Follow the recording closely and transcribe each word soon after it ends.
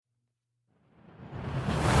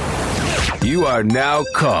You are now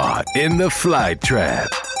caught in the Fly Trap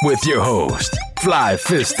with your host, Fly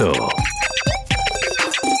Fistal.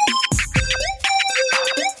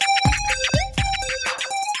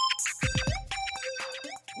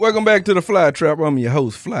 Welcome back to the Fly Trap. I'm your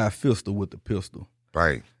host, Fly Fistal with the pistol.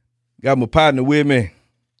 Bang. Got my partner with me.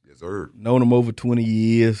 Yes, sir. Known him over 20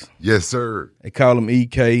 years. Yes, sir. They call him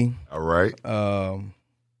EK. All right.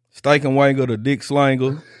 Steichenwanger, the Dick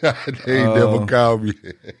Slanger. They ain't never called me.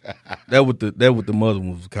 That what the mother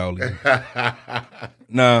was calling him.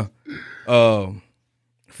 Now,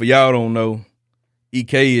 for y'all don't know,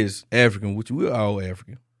 EK is African, which we're all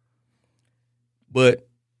African. But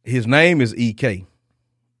his name is EK.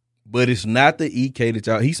 But it's not the EK that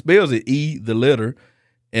y'all, he spells it E, the letter,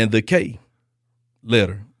 and the K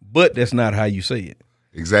letter. But that's not how you say it.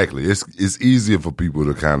 Exactly. It's easier for people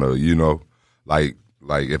to kind of,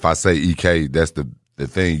 like if I say EK, that's the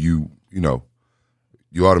thing you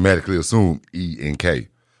automatically assume E and K.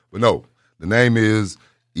 But no, the name is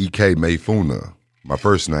EK Mayfuna. My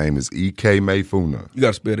first name is EK Mayfuna. You got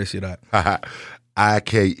to spell that shit out.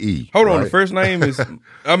 IKE. Hold on, right? the first name is,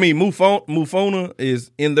 Mufona is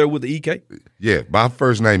in there with the EK? Yeah, my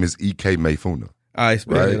first name is EK Mayfuna. All right,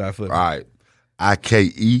 spell Right? that out for me. All right.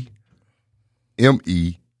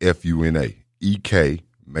 IKEMEFUNA. EK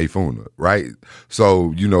Mayfuna, right?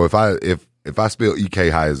 So, if I spell EK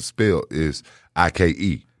how it's spelled is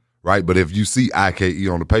IKE, right? But if you see IKE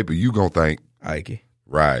on the paper, you gonna think Ike.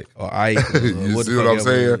 right. Or Ike. You see what I'm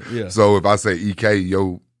saying? Yeah. So if I say EK,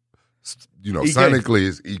 sonically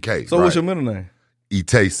it's EK. So right? what's your middle name?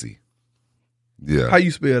 Etasi. Yeah. How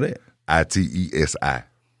you spell that? ITESI.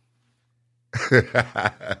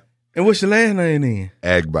 And what's your last name then?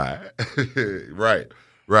 Agbai.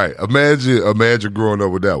 Right. Imagine growing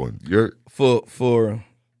up with that one. For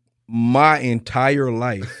my entire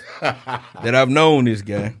life that I've known this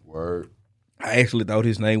guy, Word. I actually thought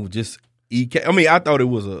his name was just EK. I mean, I thought it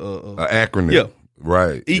was An acronym. Yeah.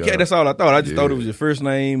 Right. EK, yeah. That's all I thought. I just thought it was your first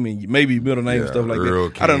name and maybe your middle name and Yeah, stuff like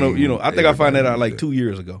Earl that. I don't know. King, I think I found that out like everybody, 2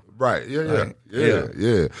 years ago. Right. Yeah. Right.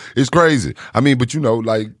 Yeah. It's crazy. I mean, but you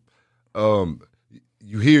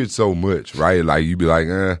hear it so much, right? Like you be like,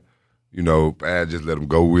 I just let them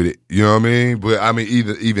go with it. You know what I mean? But I mean,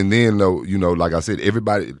 even then, though, like I said,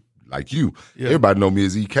 everybody like you, everybody know me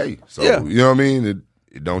as EK. So you know what I mean?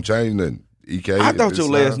 It don't change nothing. EK. I thought your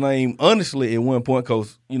last name, honestly, at one point,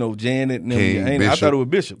 because, Janet and them, King, I thought it was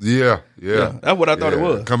Bishop. Yeah. That's what I thought it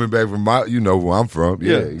was. Coming back from where I'm from.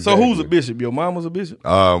 Yeah. So exactly. who's a bishop? Your mom was a bishop?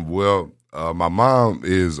 My mom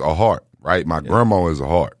is a Hart, right? My grandma is a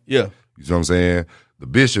Hart. Yeah. You know what I'm saying? The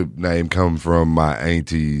Bishop name comes from my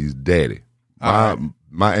auntie's daddy. My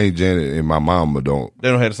Aunt Janet and my mama don't. They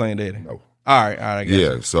don't have the same daddy? No. All right, I got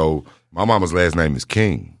you. So my mama's last name is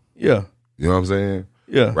King. Yeah. You know what I'm saying?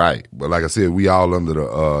 Yeah. Right. But like I said, we all under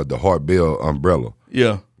the Hart Bell umbrella.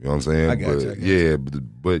 Yeah. You know what I'm saying? I got you. Yeah,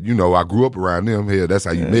 but I grew up around them. Hell, that's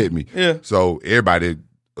how you met me. Yeah. So everybody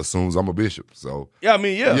assumes I'm a bishop. So Yeah, I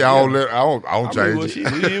mean, yeah. I don't change it.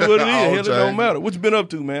 It is what it is. I Hell, don't it don't change matter. What you been up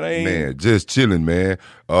to, man? Man, just chilling, man.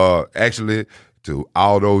 Actually, to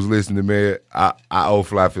all those listening, man, I owe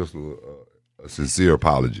Fly Fistal a sincere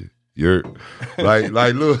apology. You're like,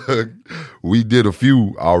 look, we did a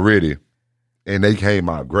few already, and they came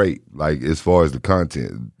out great. Like as far as the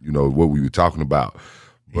content, what we were talking about.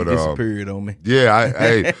 But He disappeared on me. yeah,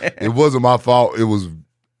 it wasn't my fault. It was.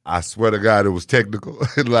 I swear to God, it was technical.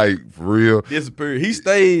 Like, for real. Disappeared. He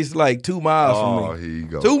stays like 2 miles from me. Oh, here you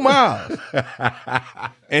go. 2 miles.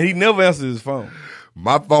 And he never answers his phone.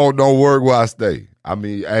 My phone don't work where I stay. I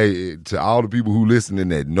mean, hey, to all the people who listening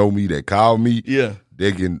that know me, that call me, Yeah.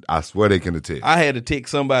 I swear they can attest. I had to text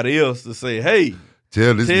somebody else to say, hey,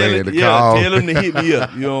 Tell this man to tell call. him to hit me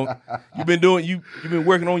up. You've been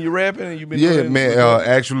working on your rapping and you've been Yeah, doing man.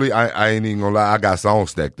 Actually, I ain't even gonna lie. I got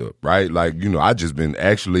songs stacked up, right? Like, I just been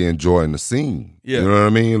actually enjoying the scene. Yeah. You know what I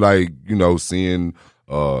mean? Like, seeing,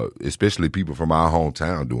 especially people from our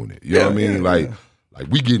hometown doing it. You know what I mean? Like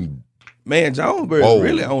we getting. Man, Jonesboro is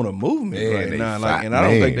really on a movement Man, right they now, fight, and I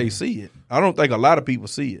don't think man. they see it. I don't think a lot of people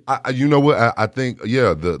see it. You know what? I think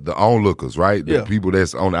the onlookers, right? The Yeah. people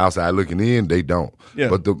that's on the outside looking in, they don't. Yeah.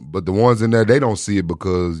 But the ones in there, they don't see it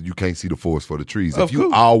because you can't see the forest for the trees. Of If you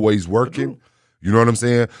course. always working, you know what I'm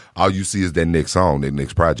saying? All you see is that next song, that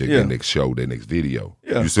next project, Yeah. that next show, that next video.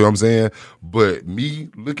 Yeah. You see what I'm saying? But me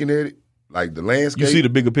looking at it, like the landscape. You see the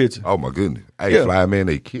bigger picture. Oh my goodness. Hey, Yeah. Fly Man,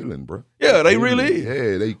 they killing, bro. Yeah, they killing. really is.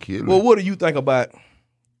 Yeah, they killing. Well, what do you think about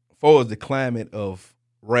as far as the climate of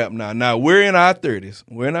rap now? Now, we're in our 30s.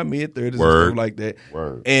 We're in our mid-30s and Word. stuff like that.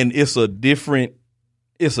 Word. And it's a different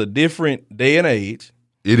day and age.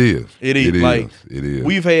 It is. It is. Like, it is.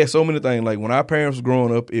 We've had so many things. Like when our parents were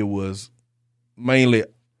growing up, it was mainly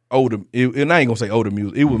older. And I ain't gonna say older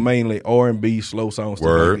music. It was mainly R&B, slow songs.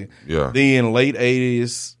 Word. Like that. Yeah. Then late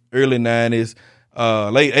 80s, early 90s,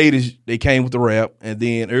 late 80s they came with the rap, and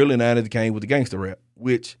then early 90s they came with the gangster rap.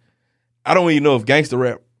 Which I don't even know if gangster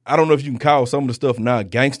rap. I don't know if you can call some of the stuff now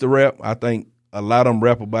gangster rap. I think a lot of them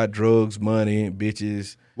rap about drugs, money,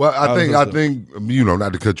 bitches. Well, I think not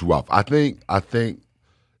to cut you off. I think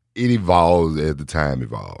it evolves as the time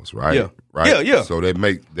evolves, right? Yeah. Right. Yeah. So that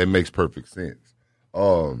makes perfect sense.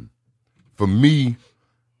 For me,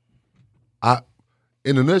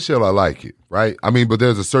 in a nutshell, I like it, right? I mean, but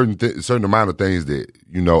there's a certain amount of things that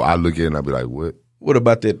I look at and I be like, what? What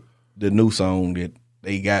about the new song that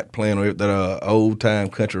they got playing on that old time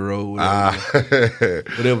country road?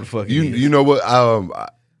 Whatever the fuck. You know what?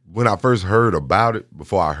 When I first heard about it,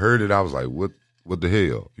 before I heard it, I was like, what the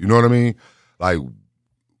hell? You know what I mean? Like,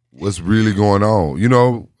 what's really going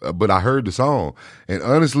on? But I heard the song. And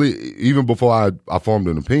honestly, even before I formed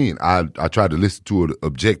an opinion, I tried to listen to it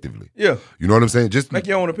objectively. Yeah. You know what I'm saying? Just make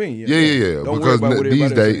your own opinion. Yeah. Don't because worry about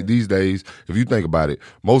what these days, if you think about it,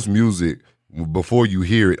 most music, before you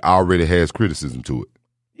hear it, already has criticism to it.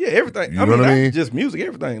 Yeah, everything. You know what I mean? Not just music,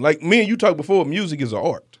 everything. Like me and you talked before, music is an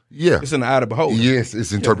art. Yeah. It's in the eye of the beholder. Yes,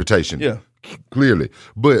 it's interpretation. Yeah. Clearly.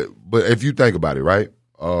 But if you think about it, right?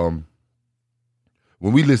 When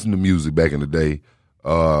we listened to music back in the day,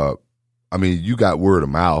 you got word of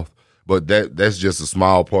mouth, but that's just a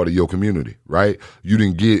small part of your community, right? You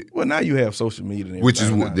didn't get. Well, now you have social media, and which is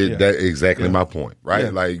everything. that exactly my point, right? Yeah.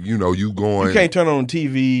 Like you going. You can't turn on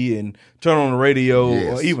TV and turn on the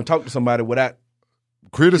radio or even talk to somebody without.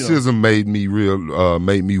 Criticism made me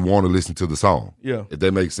want to listen to the song. Yeah, if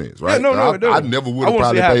that makes sense, right? Yeah, no, I never would have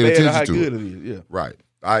probably paid attention to it. Yeah, right.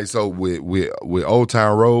 All right, so with Old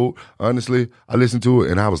Town Road, honestly, I listened to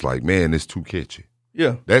it and I was like, man, it's too catchy.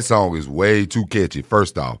 Yeah. That song is way too catchy,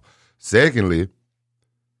 first off. Secondly,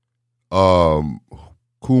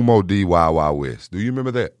 Kumo D Wild Wild West. Do you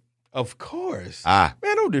remember that? Of course. Man,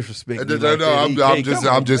 don't disrespect me.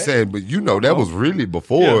 I'm just saying, but that was really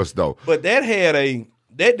before us though. But that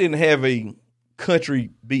didn't have a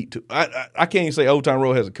country beat to I can't even say Old Town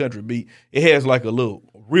Road has a country beat. It has like a little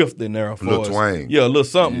riff in there for a little twang. Yeah, a little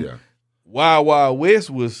something. Yeah. Wild Wild West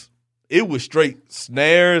was straight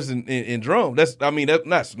snares and drum. That's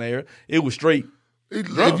not snare. It was straight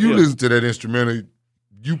drum. If you listen to that instrumental,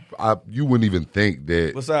 you wouldn't even think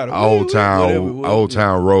that Old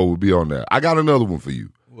Town Road would be on there. I got another one for you.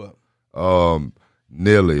 What?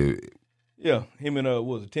 Nelly. Yeah, him and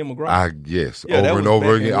was it Tim McGraw? Yes, over and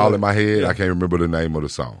over again, all in my head. Yeah. I can't remember the name of the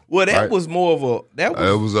song. Well, that was more of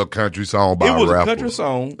it was a country song by a rapper. It was a country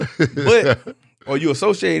song, but are you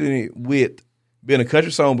associating it with being a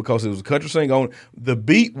country song because it was a country song on the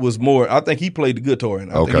beat was more. I think he played the guitar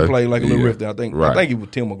and I think he played like a little riff there. I think it was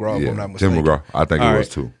Tim McGraw. If I'm not mistaken. Tim McGraw. I think it was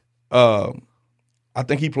too. I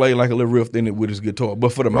think he played like a little riff in it with his guitar,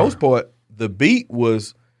 but for the most part, the beat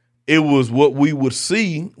was. It was what we would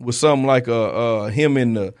see with something like him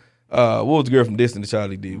and the what was the girl from Destiny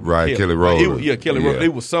Child he did? Right, Kelly Rowland. Kelly Rowland.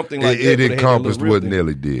 It was something like it encompassed what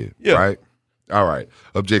Nelly did. Yeah. Right. All right.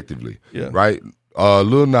 Objectively. Yeah. Right.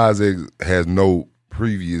 Lil Nas X has no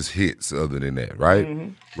previous hits other than that. Right.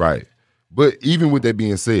 Mm-hmm. Right. But even with that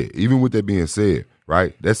being said,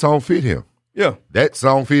 right, that song fit him. Yeah. That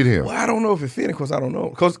song fit him. Well, I don't know if it fit him because I don't know.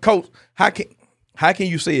 Because Coach, how can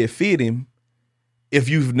you say it fit him? If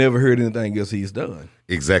you've never heard anything else he's done.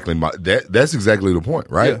 Exactly. That's exactly the point,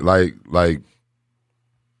 right? Yeah. Like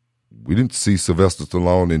we didn't see Sylvester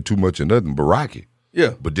Stallone in too much of nothing but Rocky.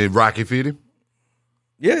 Yeah. But did Rocky fit him?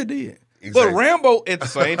 Yeah, it did. Exactly. But Rambo, at the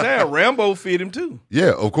same time, Rambo fit him too.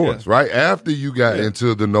 Yeah, of course, right? After you got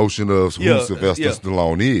into the notion of who Sylvester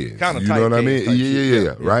Stallone is. Kind of you know what I mean?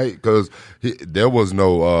 Yeah, right? Because there was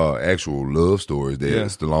no actual love stories that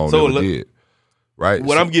Stallone ever did. Right?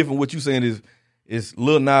 What you saying is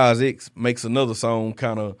Lil Nas X makes another song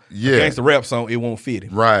kind of gangsta rap song, it won't fit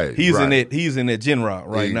him. Right. He's in that genre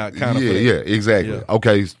right now, kind of. Yeah, exactly. Yeah.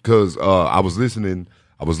 Okay, because I was listening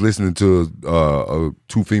to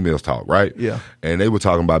two females talk, right? Yeah. And they were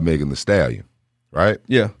talking about Megan Thee Stallion, right?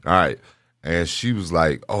 Yeah. All right. And she was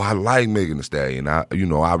like, "Oh, I like Megan Thee Stallion. I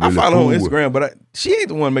really I follow her on Instagram, but she ain't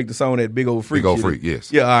the one make the song that Big Old Freak. Big Old Freak,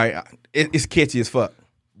 yes. Yeah, all right. It's catchy as fuck.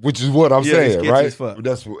 Which is what I'm saying, right? As fuck.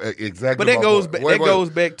 That's exactly. But that goes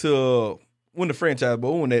back to when the franchise,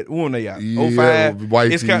 but when they out 05,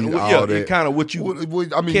 White it's kind of it's kind of what you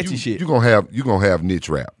catchy shit. You gonna have niche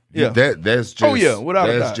rap. Yeah, that's just without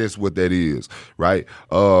a doubt. That's just what that is, right?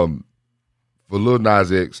 For Lil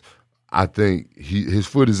Nas X, I think his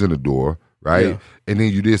foot is in the door, right? Yeah. And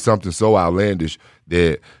then you did something so outlandish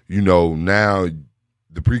that, now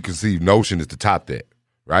the preconceived notion is to top that,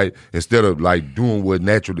 right? Instead of like doing what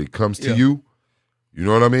naturally comes to you, you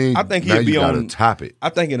know what I mean? I think now he'll be you gotta on top it. I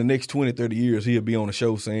think in the next 20, 30 years, he'll be on a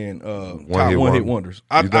show saying top One-hit one-hit wonder. wonders.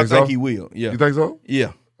 I You think think so? he will. Yeah. You think so?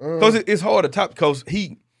 Yeah. Because it's hard to top because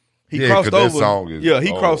he Yeah, crossed 'cause over. that song is- he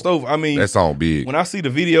crossed over. I mean, That song big. when I see the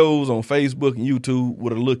videos on Facebook and YouTube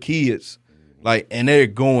with the little kids, like, and they're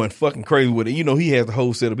going fucking crazy with it. He has the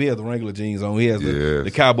whole setup. He has the Wrangler jeans on. He has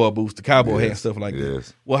the cowboy boots, the cowboy hat, and stuff like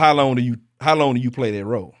that. Well, how long do you play that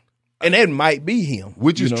role? And that might be him.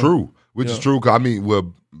 Which is true. Which is true. 'Cause I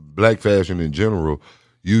mean, black fashion in general,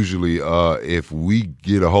 usually if we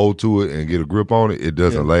get a hold to it and get a grip on it, it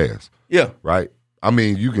doesn't last. Yeah. Right? I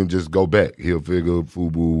mean, you can just go back. Hilfiger,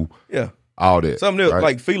 FUBU, all that. Something else, right?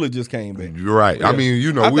 like Fila just came back. You're right. Yeah. I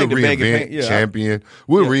mean, I we'll think the baggy reinvent pants- Champion.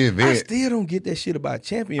 We'll reinvent. I still don't get that shit about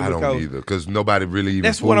Champion I because don't either, because nobody really even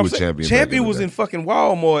that's fooled what I'm with saying. Champion. Champion back was the in day. fucking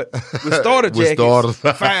Walmart with starter With jackets starters.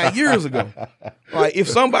 5 years ago. Like if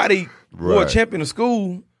somebody wore a Right. Champion to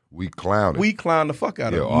school, We clowned it. we clown the fuck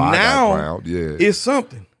out of Yeah, it. oh, I got Now clowned, yeah. it's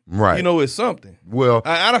something. Right. It's something. Well,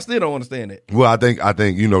 I still don't understand that. Well, I think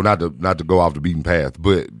not to go off the beaten path,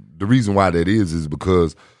 but the reason why that is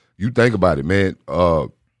because you think about it, man.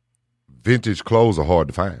 Vintage clothes are hard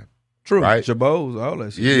to find. True. Right? Jabots, all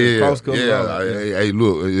that shit. Yeah, Cross-color, all that. Hey,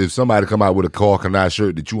 look, if somebody come out with a Carcanine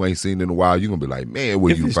shirt that you ain't seen in a while, you're gonna be like, man,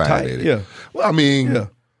 where If you it's find tight, that? at? yeah. Well, I mean, Yeah.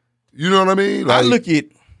 you know what I mean?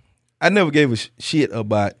 I never gave a shit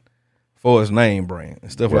about for his name brand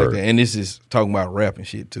and stuff like Word. that. And this is talking about rap and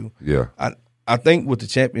shit too. Yeah. I think with the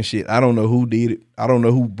Champion shit, I don't know who did it. I don't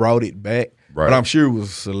know who brought it back. Right. But I'm sure it was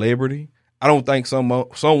a celebrity. I don't think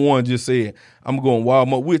someone just said, I'm going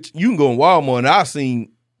Walmart, which you can go in Walmart and I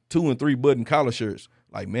seen 2 and 3 button collar shirts.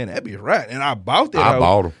 Like, man, that'd be right. And I bought that. I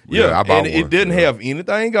bought 'em. Yeah, I bought and one. it didn't Yeah. have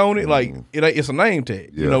anything on it. Like, it's a name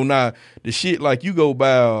tag. Yeah. Now, the shit, like, you go buy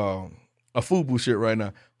a FUBU shirt right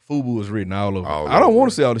now. FUBU is written all over. All I don't over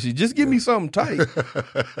want to see all this shit. Just give me something tight.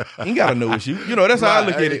 Ain't got to know it's you. That's how I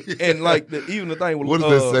look at it. And, like, even the thing with What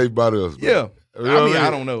does that say about us? Man? Yeah. You know what I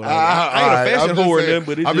don't know. I ain't a I'm fashion just whore in saying- them,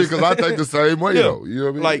 but it's because I think the same way though. You know what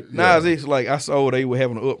I mean? Like Nas X, like I saw they were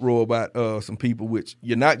having an uproar about some people, which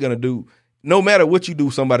you're not gonna do. No matter what you do,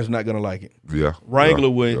 somebody's not gonna like it. Yeah. Wrangler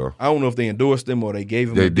yeah, went. yeah. I don't know if they endorsed him or they gave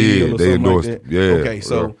him They a deal did. or They something endorsed like that. him. Yeah, Okay,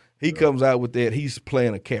 so yeah. he comes out with that. He's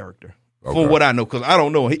playing a character. Okay. From what I know, because I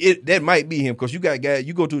don't know, that might be him. Because you got guys,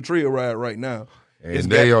 you go to a trail ride right now, And it's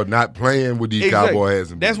they got- are not playing with these Exactly. cowboy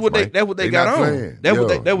hats. And That's what boots, they man. got not on. playing. That's what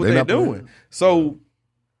Yeah, they're not doing. playing. So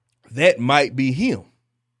that might be him.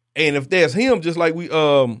 And if that's him, just like we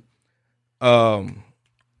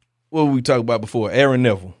what we talked about before, Aaron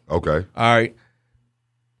Neville. Okay. All right.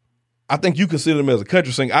 I think you consider him as a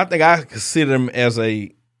country singer. I think I consider him as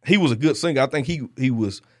he was a good singer. I think he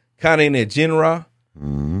was kind of in that genre,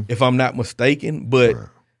 if I'm not mistaken. But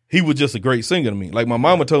he was just a great singer to me. Like my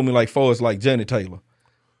mama told me, like far as like Johnny Taylor,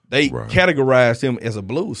 they categorized him as a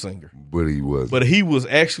blues singer. But he was. But he was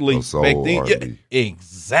actually A soul back then. R&B. Yeah,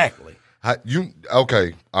 exactly.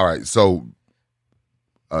 Okay? All right. So,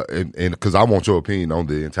 and because I want your opinion on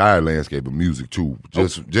the entire landscape of music too.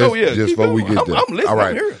 Just yeah. Keep before we going. get there. I'm listening. All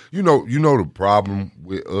right. Here. You know the problem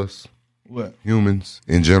with us What? humans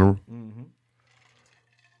in general.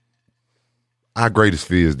 Our greatest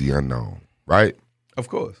fear is the unknown. Right. Of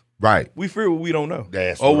course. Right. We fear what we don't know.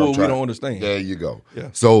 That's or what I'm what we trying- don't understand. There you go. Yeah.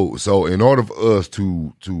 So in order for us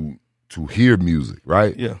to hear music,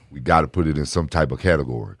 right? Yeah. We got to put it in some type of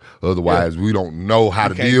category. Otherwise, we don't know how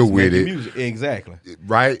to deal with it, Music. Exactly.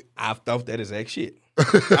 right? I thought that exact shit. I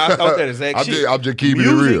thought that exact I'm shit. just- I'm just keeping it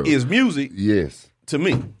music real. is music Yes. to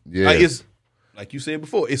me. Yes. Like it's like you said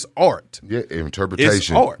before, it's art. Yeah. Interpretation.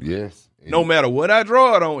 It's art. Yes. No matter what I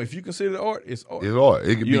draw it on, if you consider it art, it's art. It's art.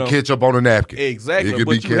 It could You be know? ketchup on a napkin. Exactly. It could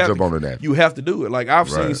but be you have ketchup to- on a napkin. You have to do it. Like I've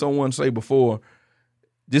seen Right. someone say before,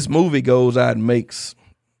 this movie goes out and makes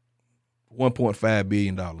 $1.5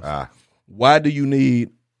 billion. Why do you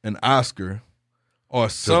need an Oscar or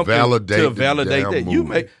something validate to the validate damn that?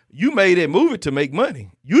 movie. You made that movie to make money.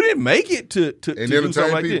 You didn't make it to do entertain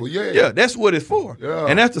something like people, that. yeah. That's what it's for. Yeah.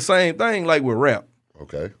 And that's the same thing like with rap.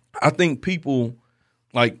 Okay. I think people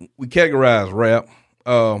like we categorize rap.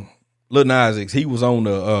 Lil Nas X, he was on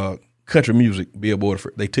the country music billboard.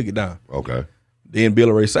 They took it down. Okay. Then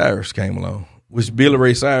Billy Ray Cyrus came along, which Billy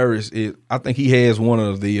Ray Cyrus is. I think he has one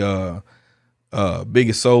of the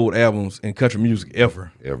biggest sold albums in country music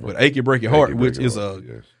ever. With "Achy Breaky Heart," Achy which Breaky is Heart,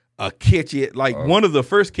 a catchy, like one of the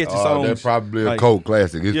first catchy songs. That's probably a like, cult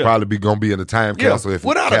classic. It's yeah. probably gonna be in the time capsule if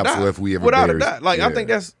without a doubt. we ever Without bury a it. doubt. Like I Yeah. think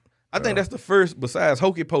I think that's the first, besides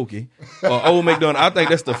Hokey Pokey or Old MacDonald, I think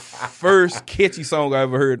that's the first catchy song I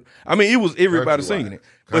ever heard. I mean, it was everybody singing it.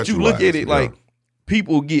 But you look at it like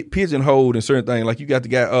people get pigeonholed in certain things. Like you got the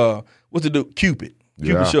guy, what's the dude? Cupid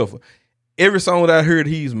Shuffle. Every song that I heard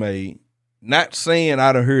he's made, not saying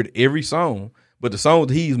I done heard every song, but the songs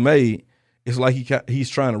that he's made, it's like he's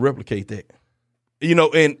trying to replicate that. You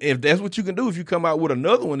know, and if that's what you can do, if you come out with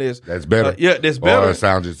another one that's better, that's better. Or it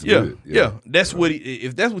sounds just good. Yeah, that's what.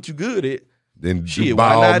 If that's what you good at, then shit, by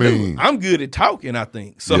why all not means. do it? I'm good at talking. I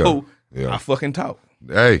think so. I fucking talk.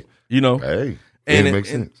 Hey, you know. Hey, and it makes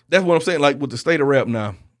sense. That's what I'm saying. Like with the state of rap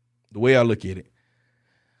now, the way I look at it,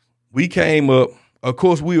 we came up. Of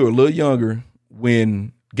course, we were a little younger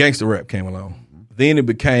when gangster rap came along. Then it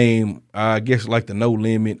became, I guess, like the No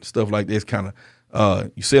Limit stuff like this. Kind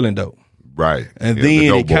of, you selling dope. Right. And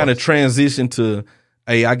then it kind of transitioned to,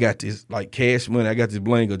 hey, I got this like Cash Money, I got this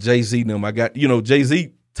bling, or Jay-Z them. I got,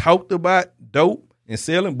 Jay-Z talked about dope and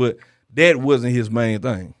selling, but that wasn't his main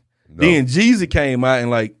thing. No. Then Jeezy came out and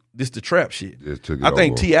like, this the trap shit. I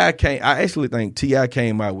think I actually think T.I.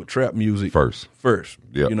 came out with trap music first.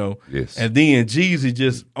 Yep. Yes. And then Jeezy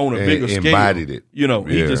just on a bigger scale. Embodied it. He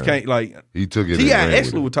just can't like. He took it. T.I.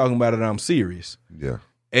 actually was talking about it. I'm serious. Yeah.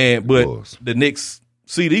 But the next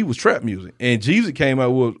CD was trap music, and Jeezy came out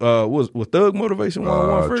with was Thug Motivation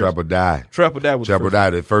 101 first. Trap or Die. Trap or Die was Trap or Die.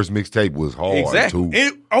 The first mixtape was hard exactly.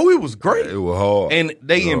 too. It was great. It was hard, and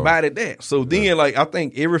they embodied that. So then, like I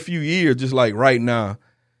think every few years, just like right now,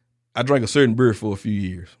 I drank a certain beer for a few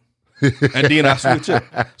years, and then I switch up.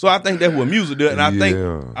 So I think that's what music does, and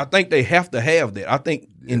I think they have to have that. I think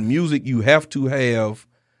in music you have to have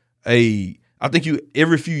I think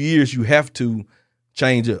every few years you have to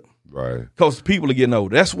change up. Right. Because people are getting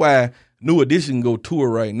old. That's why New Edition go tour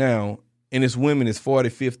right now, and it's women that's 40,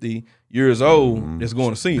 50 years old that's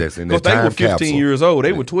going to see it. Because they were 15 years old.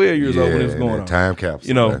 They were 12 years old when it was going on. Time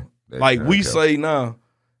capsule. Like we say now,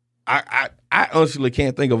 I honestly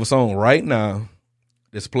can't think of a song right now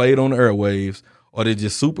that's played on the airwaves or that's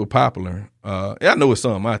just super popular. I know it's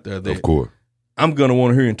something out there that of course I'm going to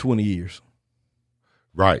want to hear in 20 years.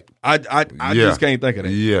 Right. I just can't think of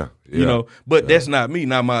that. Yeah. But that's not me.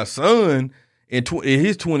 Now my son in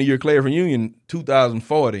his 20-year class reunion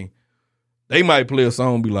 2040, they might play a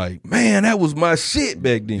song and be like, man, that was my shit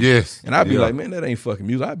back then. Yes. And I'd be like, man, that ain't fucking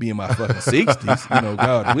music. I'd be in my fucking 60s,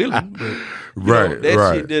 God willing. But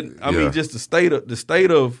that shit didn't I mean just the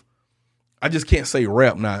state of I just can't say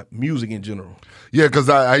rap, not music in general. Yeah, because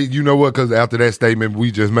I you know what, because after that statement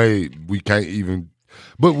we just made, we can't even.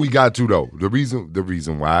 But we got to though. The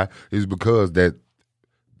reason why is because that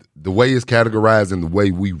the way it's categorized and the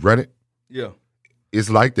way we run it, it's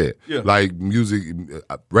like that. Yeah. Like music,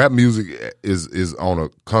 rap music is on a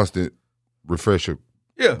constant refresh button.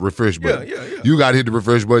 Yeah. You got to hit the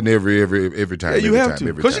refresh button every time. Yeah, you have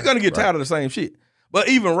to, because you're gonna get tired of the same shit. But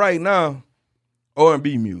even right now,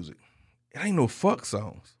 R&B music, it ain't no fuck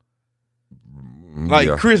songs.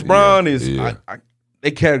 Like Chris Brown is. They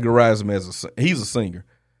categorize him as he's a singer.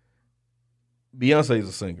 Beyonce's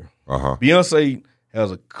a singer. Beyonce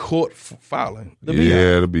has a court filing. The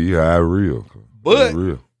Beehive real. But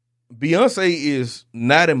Beyonce is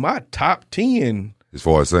not in my top 10 as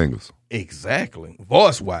far as singers. Exactly,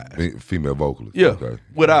 voice wise, female vocalist. Yeah,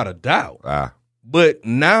 without a doubt. But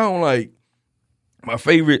now, like my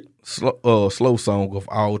favorite slow song of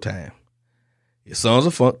all time is "Sons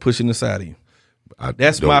of Funk," Pushing Inside of You.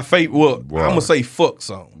 That's my favorite. Well, I'm gonna say fuck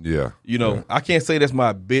song. Yeah, I can't say that's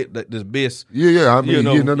my this best. Yeah. I mean,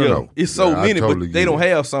 no. It's so many, totally but they don't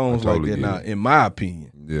have songs like that now, in my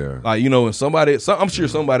opinion. Yeah, like and I'm sure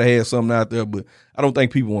somebody has something out there, but I don't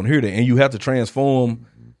think people want to hear that. And you have to transform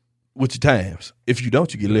with your times. If you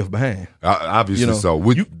don't, you get left behind. Obviously, so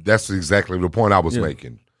that's exactly the point I was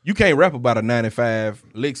making. You can't rap about a 95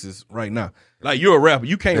 Lexus right now. Like, you're a rapper.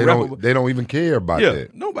 You can't rap about... They don't even care about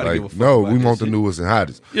that. Nobody give a fuck no, about we want shit. the newest and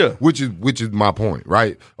hottest. Yeah. Which is my point,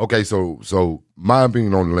 right? Okay, so my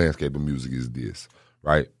opinion on the landscape of music is this,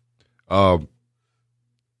 right?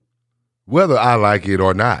 Whether I like it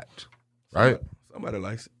or not, right? Somebody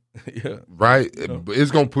likes it. Yeah. Right? It's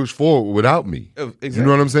going to push forward without me. Exactly. You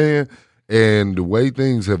know what I'm saying? And the way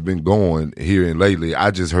things have been going here and lately, I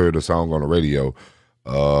just heard a song on the radio.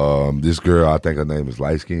 This girl, I think her name is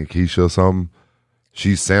Light Skin Keisha or something.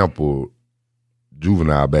 She sampled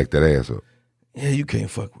Juvenile, Back That Ass Up. Yeah, you can't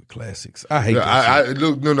fuck with classics. I hate that shit.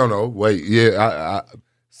 Look, no. Wait, yeah,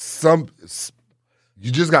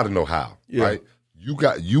 you just got to know how, right? You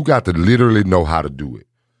got to literally know how to do it.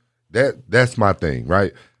 That's my thing,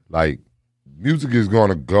 right? Like, music is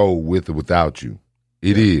gonna go with or without you.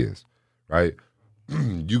 It is, right?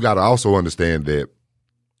 You got to also understand that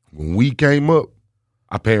when we came up,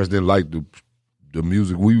 our parents didn't like the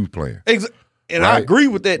music we was playing. And right? I agree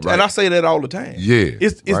with that, right. and I say that all the time. Yeah,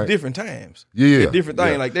 it's right. different times. Yeah, it's different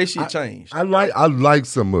things. yeah. Like that shit changed. I like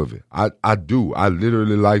some of it. I do. I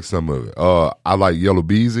literally like some of it. I like Yellow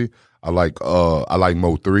Beezy. I like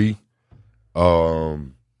Mo3.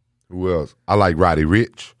 Who else? I like Roddy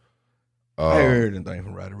Ricch. I ain't heard anything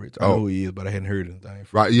from Roddy Ricch. I know who he is, but I hadn't heard anything from him.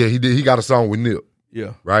 Right? Yeah, he did. He got a song with Nip.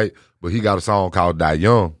 Yeah, right. But he got a song called Die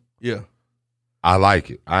Young. Yeah. I like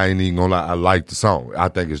it. I ain't even gonna lie. I like the song. I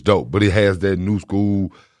think it's dope. But it has that new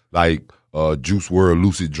school, like Juice WRLD,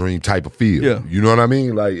 Lucid Dream type of feel. Yeah. You know what I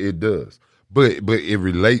mean? Like it does. But it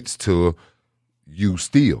relates to you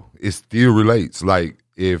still. It still relates. Like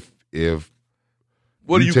if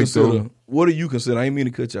what do you take consider? What do you consider? I ain't mean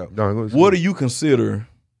to cut you out. No, what do you consider,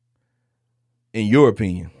 in your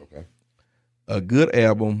opinion, a good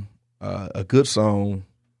album, a good song,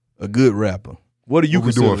 a good rapper? What do you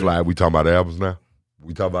consider? We doing, Fly? We talking about albums now?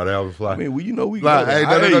 We talking about albums, Fly? I mean, well, you know we Fly, go there.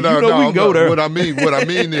 hey, no, we can go there. What I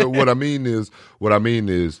mean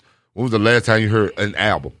is, when was the last time you heard an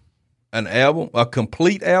album? An album? A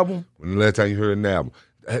complete album? When the last time you heard an album?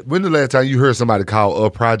 When the last time you heard somebody call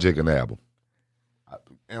a project an album?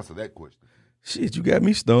 Answer that question. Shit, you got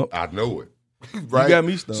me stumped. I know it. Right? You got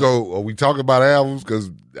me stumped. So are we talking about albums?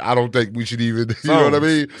 Because I don't think we should even. You know what I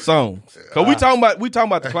mean? Songs. Because we talking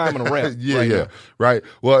about the climate of rap. Yeah, right yeah, now. right.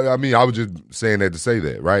 Well, I mean, I was just saying that to say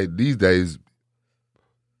that. Right? These days,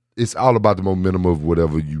 it's all about the momentum of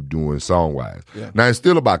whatever you doing song wise. Yeah. Now it's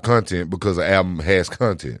still about content because an album has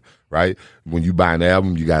content. Right? When you buy an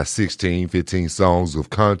album, you got 16, 15 songs of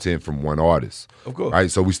content from one artist. Of course. Right?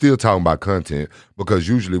 So we still talking about content because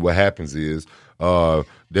usually what happens is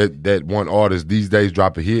that one artist these days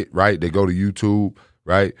drop a hit, right? They go to YouTube,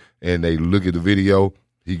 right? And they look at the video.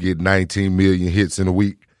 He get 19 million hits in a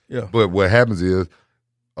week. Yeah. But what happens is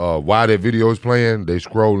while that video is playing, they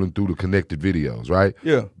scrolling through the connected videos, right?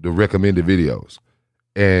 Yeah. The recommended videos.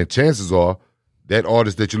 And chances are that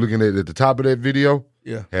artist that you're looking at the top of that video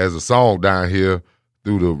has a song down here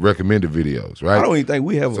through the recommended videos, right? I don't even think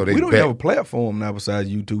we have So we don't have a platform now besides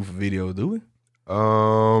YouTube for videos, do we?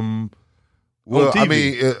 Well, I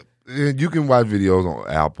mean, you can watch videos on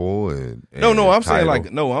Apple and No, I'm saying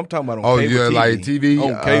Tidal. I'm talking about on cable TV. Like TV?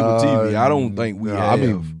 On cable TV. I don't think we have. I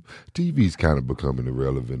mean, TV's kind of becoming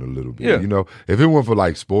irrelevant a little bit. Yeah. You know, if it weren't for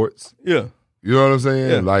like sports, Yeah. you know what I'm saying?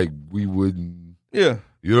 Yeah. Like we wouldn't. Yeah.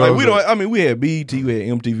 You know Like what we I'm don't. I mean, we had BET, we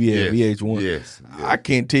had MTV, we had VH1. Yes. I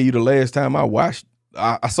can't tell you the last time I watched.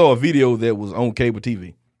 I saw a video that was on cable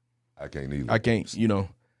TV. I can't either. I can't. You know.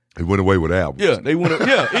 It went away with albums. Yeah, they went.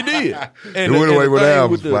 Yeah, it did. And It went away with thing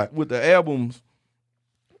albums, with the albums.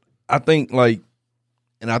 I think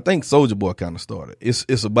and I think Soulja Boy kind of started.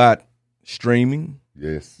 It's about streaming.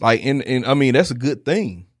 Yes. Like and I mean that's a good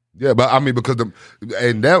thing. Yeah, but I mean because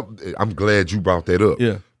I'm glad you brought that up.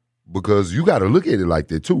 Yeah. Because you got to look at it like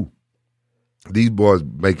that too. These boys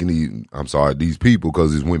making these people,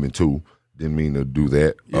 because it's women too. Didn't mean to do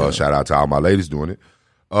that. Yeah. Shout out to all my ladies doing it.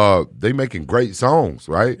 They making great songs,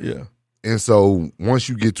 right? Yeah. And so once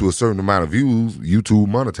you get to a certain amount of views, YouTube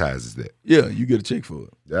monetizes that. Yeah, you get a check for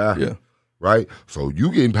it. Yeah. Yeah. Right? So you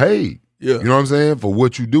getting paid. Yeah. You know what I'm saying? For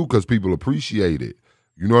what you do because people appreciate it.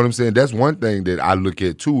 You know what I'm saying? That's one thing that I look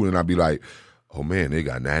at too, and I be like, oh man, they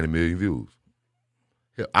got 90 million views.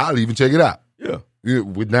 Hell, I'll even check it out. Yeah.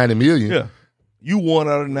 With 90 million. Yeah. You one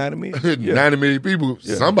out of 90 million. Yeah. 90 million people.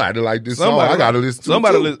 Yeah. Somebody like this song. I got to listen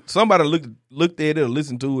to it. Somebody looked at it or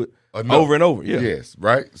listened to it Enough. over and over. Yeah. Yes,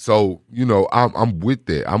 right? So, you know, I'm with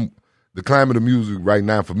that. The climate of music right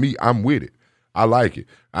now, for me, I'm with it. I like it.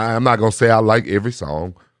 I'm not going to say I like every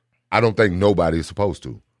song. I don't think nobody is supposed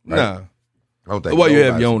to. Right? Nah. I don't think Well, you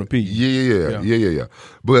have nobody's- your own opinion. Yeah.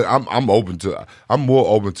 But I'm more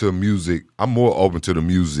open to music. I'm more open to the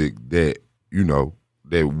music that, you know,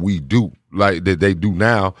 that we do. Like that they do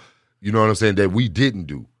now, you know what I'm saying, that we didn't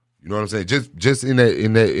do. You know what I'm saying? Just in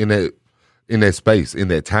that space, in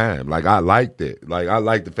that time. Like I like that. Like I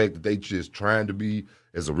like the fact that they just trying to be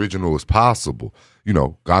as original as possible. You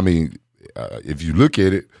know, I mean, if you look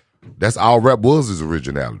at it, that's all rap was, is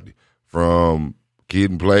originality. From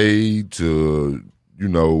Kid and Play to, you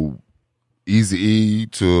know, Eazy-E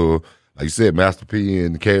to, like you said, Master P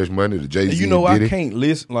and Cash Money to Jay-Z. You know, and I Diddy. can't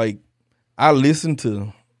listen. Like, I listened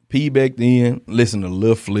to P back then, listen to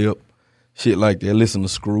Lil Flip, shit like that, listen to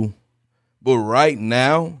Screw. But right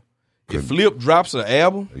now, if Flip drops an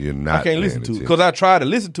album, You're not I can't listen paying to it. attention. Because I tried to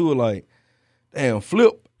listen to it like, damn,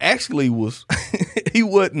 Flip actually was, he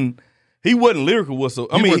wasn't He wasn't lyrical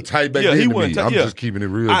whatsoever. He wasn't tight back then he to wasn't me. tight. I'm Yeah. just keeping it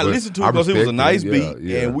real. I but listened to it because it was a respect nice that. beat,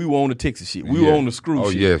 Yeah. and we were on the Texas shit. We were on the Screw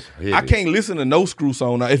shit. Yes. Heavy. I can't listen to no Screw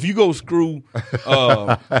song now. If you go Screw,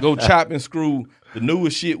 go Chop and Screw, the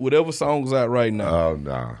newest shit, whatever song's out right now. Oh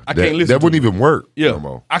no, I can't listen That to wouldn't it. even work. Yeah, no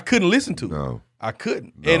more. I couldn't listen to it. No. I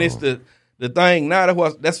couldn't. No. And it's the thing now.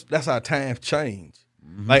 That's how times change.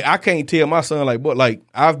 Like I can't tell my son like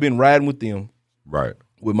I've been riding with them Right.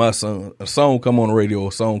 with my son. A song come on the radio,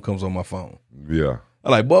 a song comes on my phone. Yeah.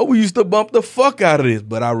 I'm like, boy, we used to bump the fuck out of this.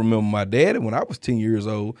 But I remember my daddy when I was 10 years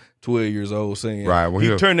old, 12 years old, saying, Right, well,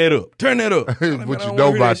 he turn that up. I'm like, What man, you I don't know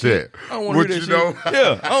wanna hear about shit. that? I don't want What to hear that you know? shit.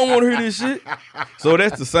 Yeah, I don't want to hear this shit. So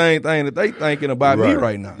that's the same thing that they thinking about me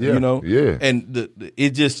right now. Yeah, You know? yeah. And it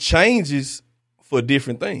just changes for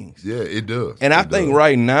different things. Yeah, it does. And I It think does.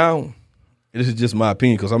 right now, this is just my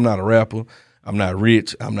opinion because I'm not a rapper. I'm not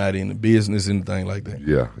rich. I'm not in the business, anything like that.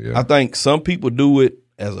 Yeah, yeah. I think some people do it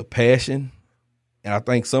as a passion, and I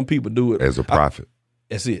think some people do it As a profit.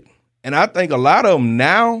 That's it. And I think a lot of them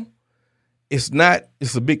now, it's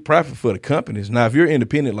a big profit for the companies. Now, if you're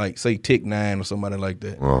independent, like say Tech Nine or somebody like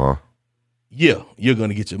that, yeah, you're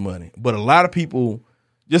gonna get your money. But a lot of people,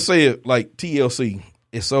 just say it like TLC,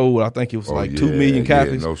 it sold, I think it was like 2 million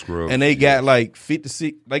copies. no scrubs. And they got like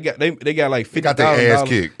 56, they got like $50,000. They got their ass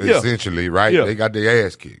kicked, essentially, right? Yeah. They got their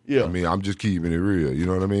ass kicked. Yeah. I mean, I'm just keeping it real. You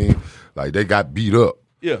know what I mean? Like, they got beat up.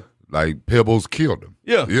 Yeah. Like, Pebbles killed them.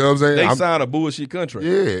 Yeah. You know what I'm saying? They signed a bullshit contract.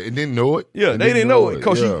 Yeah, and didn't know it. Yeah, And they didn't know it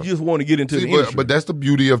because Yeah. you just want to get into See, the industry. but that's the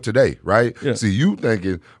beauty of today, right? Yeah. See, you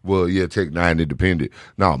thinking, well, yeah, Tech Nine independent.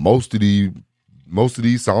 Now, most of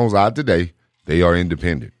these songs out today, they are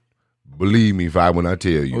independent. Believe me when I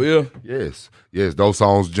tell you. Oh, yeah? Yes, those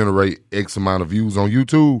songs generate X amount of views on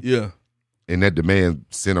YouTube, Yeah. and that demand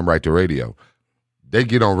send them right to radio. They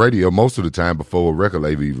get on radio most of the time before a record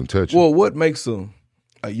label even touch them. Well, what makes them,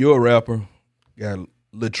 like you're a rapper, got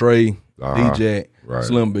Lil Trey, D-Jack, right.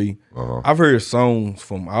 Slim B. I've heard songs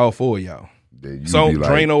from all four of y'all. That you Song be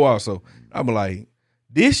like, Drano also. I'm like,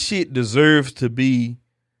 this shit deserves to be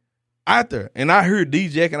out there. And I heard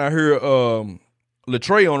D-Jack and I heard Lil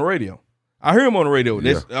Trey on the radio. I heard him on the radio.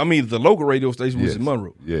 Yeah. I mean, the local radio station, which Yes. is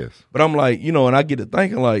Monroe. Yes. But I'm like, and I get to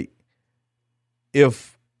thinking like,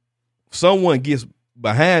 if someone gets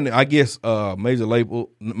behind it, I guess major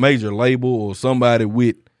label or somebody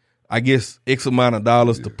with, I guess, X amount of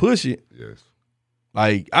dollars to push it. Yes.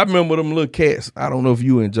 Like, I remember them little cats. I don't know if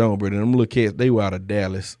you and John, but them little cats, they were out of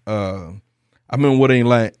Dallas. I remember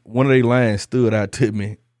one of their lines stood out to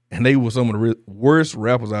me, and they were some of the worst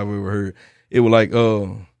rappers I've ever heard. It was like,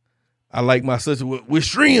 I like my sister with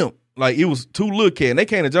shrimp. Like, it was two little cats, and they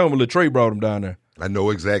came to John, but Lil Trey brought them down there. I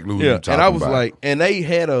know exactly who Yeah, you're talking and I was about. like, and they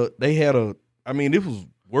had a, I mean, it was Was the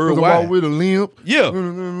worldwide. one with a limp? Yeah.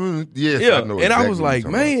 Yes, Yeah, I know and I exactly was what like,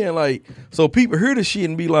 you're talking man, like, so people hear the shit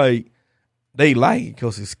and be like, they like it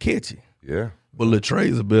because it's catchy. about. Yeah. But Lil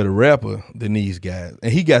Trey's a better rapper than these guys.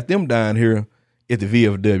 And he got them down here at the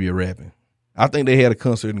VFW rapping. I think they had a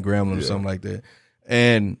concert in Grambling or something like that.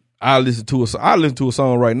 And I listen to a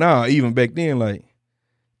song right now, even back then, like,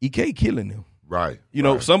 EK killing them. Right. You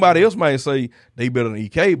know, somebody else might say they better than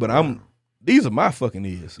EK, but these are my fucking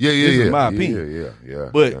ears. Yeah, This is my opinion. Yeah.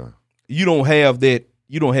 But yeah. you don't have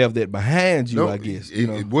that behind you, I guess.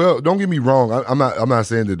 Well, don't get me wrong. I'm not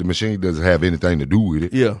saying that the machine doesn't have anything to do with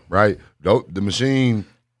it. Yeah. Right. The machine,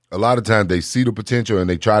 a lot of times they see the potential and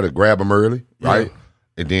they try to grab them early, right,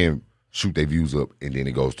 and then shoot their views up, and then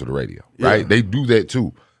it goes to the radio. Right. Yeah. They do that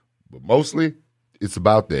too, but mostly it's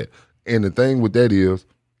about that. And the thing with that is,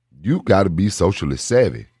 you got to be socially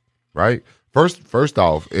savvy, right? First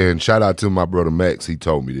off, and shout out to my brother Max. He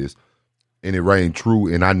told me this, and it rang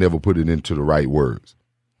true, and I never put it into the right words.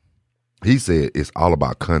 He said it's all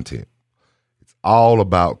about content. It's all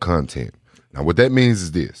about content. Now, what that means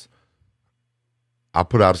is this. I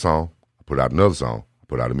put out a song, I put out another song, I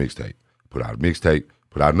put out a mixtape, put out a mixtape,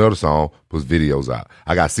 put out another song, puts videos out.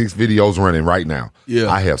 I got 6 videos running right now. Yeah.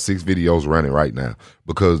 I have 6 videos running right now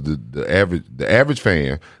because the average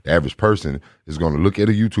fan, the average person is going to look at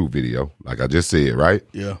a YouTube video, like I just said, right?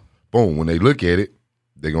 Yeah. Boom. When they look at it,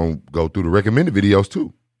 they're going to go through the recommended videos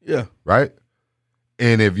too, Yeah. right?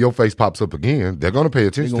 And if your face pops up again, they're going to pay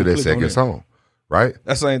attention to gonna that click on second that. song, right?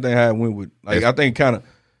 That's the same thing how it went with, like, I think kind of,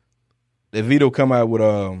 that video come out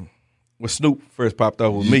with Snoop first popped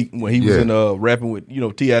up with me when he was in rapping with,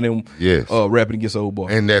 T.I. them Yes. rapping against Old Boy.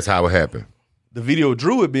 And that's how it happened. The video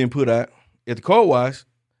Drew had been put out at the car wash.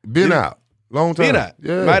 Been Yeah. out. Long time. Been out.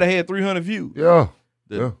 Yeah. Might have had 300 views. Yeah.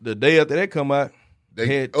 The day after that come out, They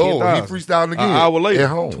had he 10,000. freestyling again. An hour later, at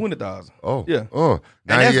home. 20,000. Oh, yeah.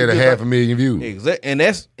 Now he had a 500,000 views. Exactly, and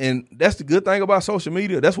that's the good thing about social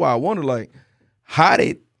media. That's why I wonder, like, how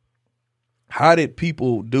did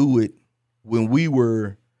people do it when we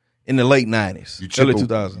were in the late 90s, early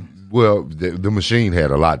 2000s? Well, the machine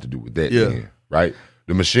had a lot to do with that. Then, right?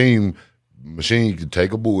 The machine could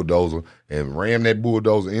take a bulldozer and ram that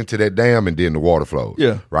bulldozer into that dam, and then the water flows.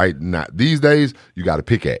 Yeah. Right? Now, these days, you got a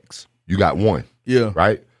pickaxe. You got one. Yeah.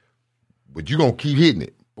 Right? But you're going to keep hitting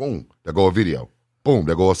it. Boom. There go a video. Boom.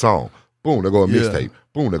 There go a song. Boom. There go a mixtape.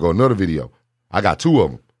 Boom. There go another video. I got 2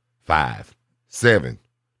 of them. 5, 7.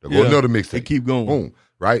 There go another mixtape. They keep going. Boom.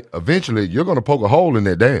 Right? Eventually, you're going to poke a hole in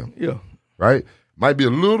that dam. Yeah. Right? Might be a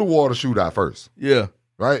little water shoot out first. Yeah.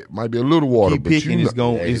 Right? Might be a little water. Keep picking, it's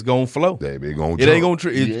going to flow. It ain't going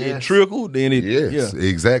to it trickle, then it. Yes,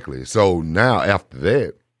 exactly. So now after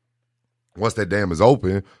that, once that dam is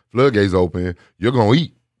open, floodgates open, you're going to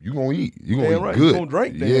eat. You're going to eat. You're going to eat good. You're going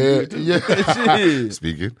to drink. Yeah.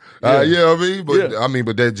 Speaking. I mean,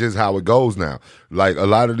 but that's just how it goes now. Like a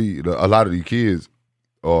lot of the kids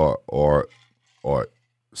are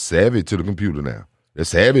savvy to the computer now. They're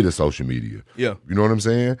savvy to social media. Yeah. You know what I'm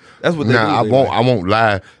saying? That's what they do. I won't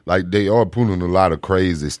lie. Like, they are pulling a lot of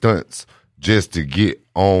crazy stunts just to get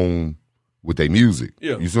on with their music.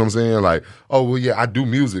 Yeah. You see what I'm saying? Like, oh, well, yeah, I do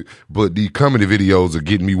music, but the comedy videos are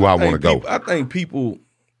getting me where I want to go. I think people,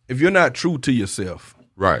 if you're not true to yourself.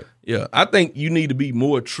 Right. Yeah. I think you need to be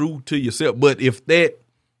more true to yourself. But if that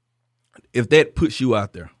puts you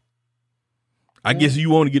out there, I guess you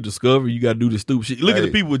want to get discovered, you got to do this stupid shit. Look at the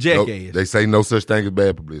people with Jackass. They say no such thing as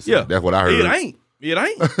bad publicity. Yeah. That's what I heard. It ain't.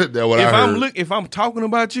 That's what I heard. If I'm talking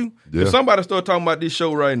about you, if somebody start talking about this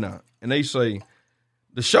show right now, and they say,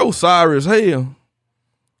 the show sorry as hell,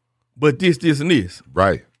 but this, and this.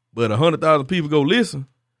 Right. But 100,000 people go listen.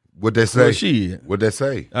 What they say? Well, shit. What they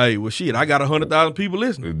say? Hey, well, shit, I got 100,000 people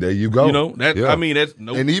listening. There you go. You know, I mean, that's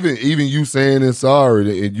no. And even you saying it's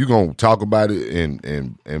sorry, and you gonna talk about it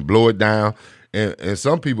and blow it down, and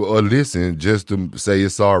some people are listening just to say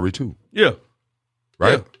it's sorry too. Yeah.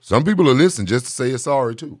 Right. Yeah. Some people are listening just to say it's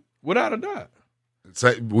sorry too. Without a doubt.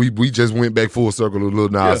 We just went back full circle to Lil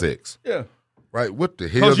Nas X. Yeah. Right. What the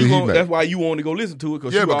hell did he make? That's why you want to go listen to it.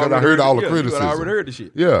 Because I heard all the criticism. I already heard the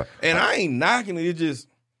shit. Yeah. And I ain't knocking it. It's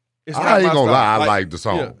I ain't gonna lie. I like the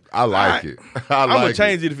song. Yeah. I like it. I'm gonna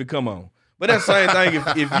change it if it come on. But that's the same thing.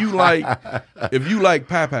 If you like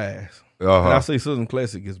Popeyes, and I say Southern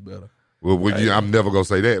Classic is better. Well, I'm never gonna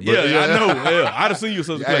say that. But I know. Yeah, I'd have seen you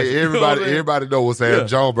Southern Classic. Everybody know what Sam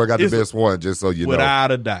Jonesborough got the best one. Just so you know,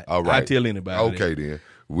 without a doubt. All right. I tell anybody. Okay, then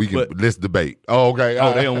we can let's debate. Oh, okay.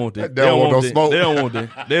 Oh, they don't want that. They don't want no smoke. They don't want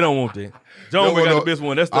that. They don't want that. Jonesborough got the best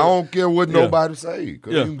one. I don't care what nobody say.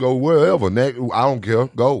 Cause you can go wherever. I don't care.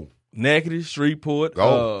 Go. Natchitoches, Shreveport,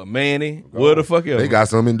 Manny, where the fuck else? They got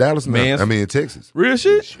some in Dallas now. In Texas. Real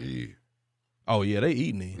shit? Shit. Oh, yeah, they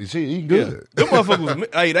eating it. She eating good. Yeah. Them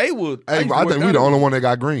motherfuckers, they would. Hey, I think we the only one that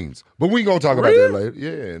got greens. But we going to talk about that later.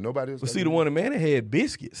 Yeah, nobody else. But see, the one in Manny had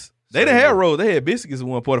biscuits. They didn't have rolls. They had biscuits at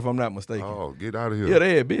one point, if I'm not mistaken. Oh, get out of here. Yeah,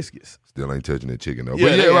 they had biscuits. Still ain't touching that chicken, though.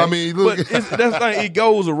 Yeah, but I mean, look. But that's the thing. It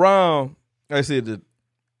goes around, like I said,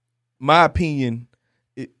 my opinion,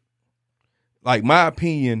 my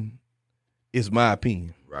opinion is my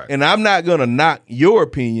opinion. Right. And I'm not going to knock your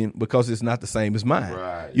opinion because it's not the same as mine.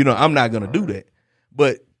 Right. You know, I'm not going to do that.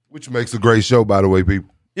 But which makes a great show, by the way,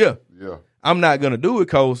 people. Yeah. Yeah. I'm not going to do it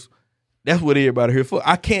because that's what everybody here for.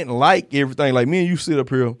 I can't like everything. Like me and you sit up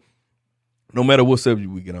here, no matter what subject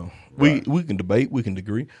we get on. Right. We can debate. We can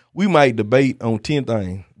agree. We might debate on 10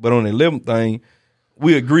 things, but on the 11th thing,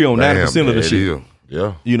 we agree on 90% of the shit.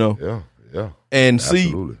 Yeah. You know? Yeah. And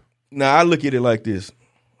absolutely. See, now I look at it like this.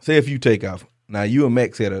 Say if you take off. Now you and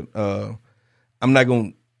Max had I don't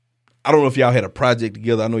know if y'all had a project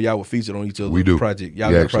together. I know y'all were featured on each other's we do. project. Y'all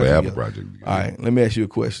we got actually a have a project together. All right, let me ask you a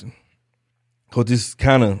question. Because this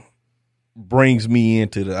kind of brings me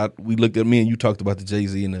into we looked at me and you talked about the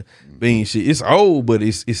Jay-Z and the Bean shit. It's old, but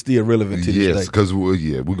it's still relevant to this day. Yes, because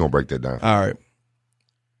we're going to break that down. All right.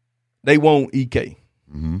 They want EK.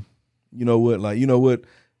 Mm-hmm. You know what?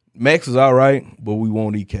 Max is all right, but we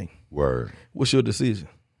want EK. Word. What's your decision?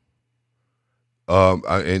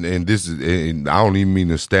 And this is, and I don't even mean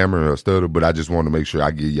to stammer or stutter, but I just want to make sure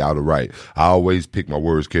I give y'all the right. I always pick my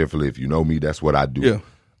words carefully. If you know me, that's what I do.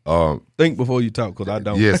 Yeah. Think before you talk, because I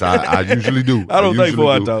don't. Yes, I usually do. I don't think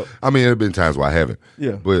before I talk. I mean, there have been times where I haven't.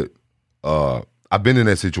 Yeah. But I've been in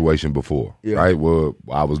that situation before, right? Where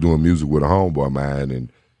I was doing music with a homeboy of mine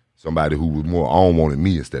and somebody who was more on wanted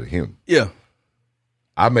me instead of him. Yeah.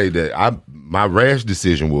 I made that. My rash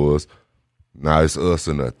decision was, it's us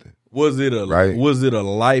or nothing. Was it a right? Was it a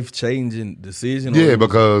life-changing decision? Yeah,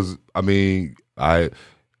 because I mean,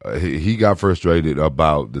 he got frustrated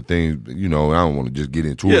about the things, I don't want to just get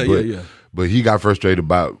into it, but he got frustrated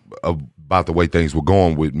about the way things were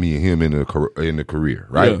going with me and him in the career,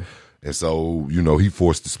 right? Yeah. And so, he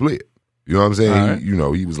forced the split. You know what I'm saying?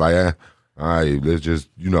 Right. He was like, all right, let's just,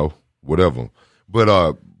 whatever. But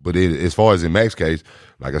as far as in Mac's case,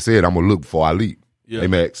 like I said, I'm gonna look before I leap. Yeah. Hey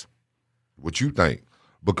Max, what you think?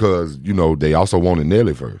 Because, they also wanted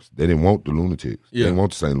Nelly first. They didn't want the Lunatics. Yeah. They didn't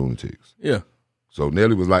want the St. Lunatics. Yeah. So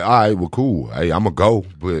Nelly was like, all right, well, cool. Hey, I'm going to go,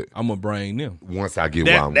 but I'm going to bring them. Once I get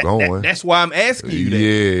where I'm going. That's why I'm asking you that.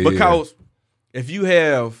 Yeah. Because if you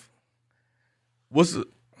have,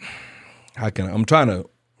 I'm trying to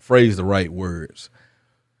phrase the right words.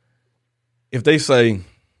 If they say,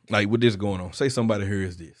 like with this going on, say somebody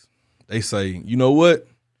hears this. They say, you know what?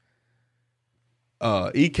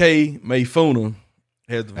 E.K. Mayfuna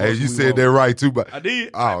has the voice. Hey, you said that right too, but I did.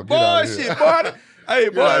 Oh, get out of here. Boy. Hey,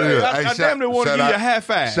 boy, I damn near want to give you a high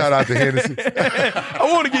five. Shout out to Hennessy. I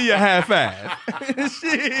want to give you a high five.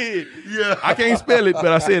 Shit. Yeah. I can't spell it, but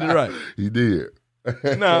I said it right. He did.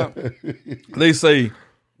 Now, they say,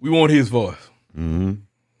 we want his voice. Mm-hmm.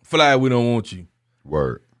 Fly, we don't want you.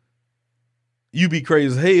 Word. You be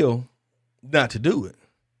crazy as hell not to do it.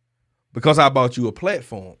 Because I bought you a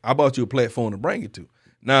platform. I bought you a platform to bring it to.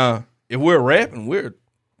 Now, if we're rapping, we're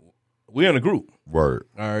in a group. Word.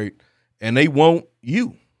 All right. And they want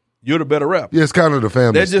you. You're the better rapper. Yeah, it's kind of the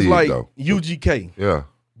family. That's just Steve, like though. UGK. Yeah.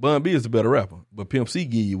 Bun B is the better rapper, but Pimp C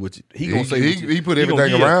give you what he gonna say. He put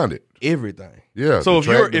everything around it. Everything. Yeah. So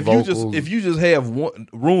if you just have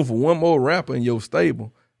room for one more rapper in your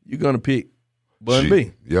stable, you're gonna pick Bun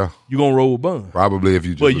B. Yeah. You're gonna roll with Bun. Probably if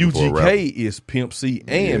you. But UGK is Pimp C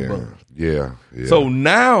and Bun. Yeah. So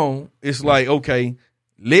now it's like, okay,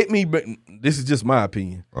 this is just my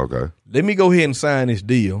opinion. Okay. Let me go ahead and sign this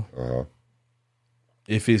deal. Uh-huh.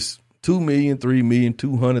 If it's $2 million, $3 million,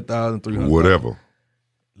 $200,000, $300,000, whatever.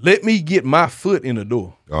 Let me get my foot in the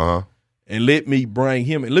door. Uh-huh. And let me bring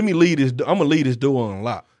him in. Let me leave this. I'm gonna leave this door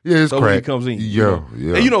unlocked. Yeah, it's so when he comes in. Yeah.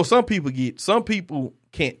 And some people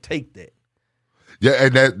can't take that. Yeah,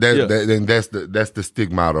 and that's the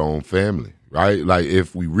stigmata on family, right? Like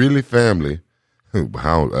if we really family, your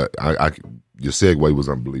segue was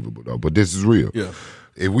unbelievable though, but this is real. Yeah.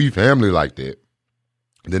 If we family like that,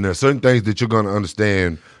 then there are certain things that you're gonna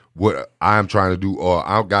understand what I'm trying to do, or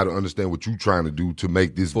I've got to understand what you're trying to do to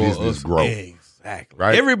make this business grow. Exactly.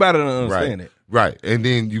 Right? Everybody don't understand it. Right. And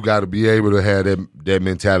then you got to be able to have that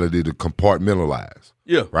mentality to compartmentalize.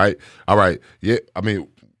 Yeah. Right? All right. Yeah. I mean,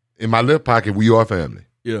 in my left pocket, we are family.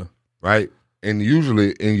 Yeah. Right? And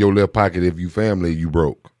usually in your left pocket, if you family, you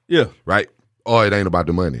broke. Yeah. Right? Or it ain't about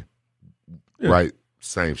the money. Yeah. Right?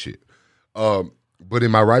 Same shit. But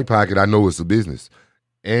in my right pocket, I know it's a business.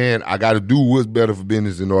 And I got to do what's better for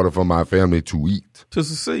business in order for my family to eat. To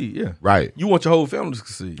succeed, yeah. Right. You want your whole family to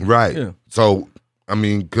succeed. Right. Yeah. So, I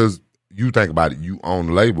mean, because you think about it, you own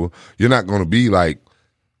the label, you're not going to be like,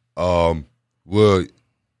 well,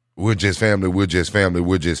 we're just family, we're just family,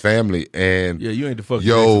 we're just family. And, yeah, you ain't the fucking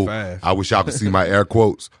I wish y'all could see my air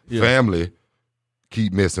quotes. Yeah. Family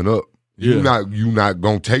keep messing up. You not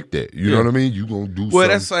going to take that. You know what I mean? You going to do something. Well,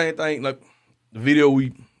 that's the same thing. Like the video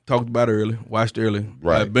we talked about watched earlier,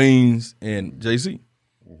 right? Beans and JC.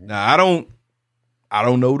 Mm-hmm. Now I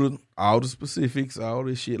don't know all the specifics, all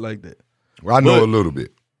this shit like that. Well, I know a little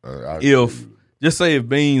bit. Just say if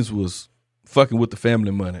Beans was fucking with the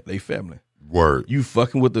family money, they family. Word. You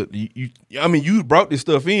fucking with you brought this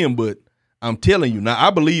stuff in, but I'm telling you now. I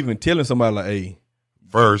believe in telling somebody like, hey.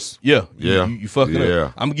 First, you fucking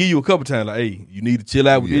up. I'm gonna give you a couple times like, hey, you need to chill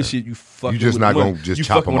out with this shit. You fucking. You just not gonna just you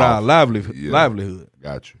chop them with off. Our livelihood.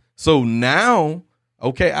 Got you. So now,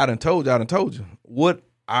 okay, I done told you. What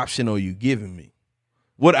option are you giving me?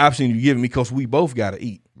 What option are you giving me? Because we both gotta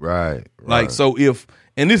eat. Right. Like so,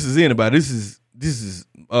 and this is anybody. This is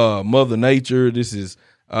Mother Nature. This is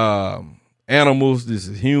animals. This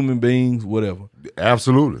is human beings. Whatever.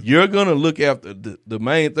 Absolutely. You're gonna look after the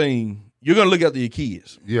main thing. You're going to look after your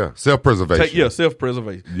kids. Yeah, self-preservation.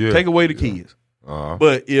 Self-preservation. Yeah. Take away the kids. Uh-huh.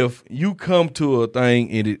 But if you come to a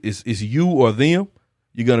thing and it's you or them,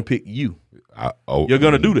 you're going to pick you. You're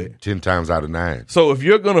going to do that. 10 times out of 9. So if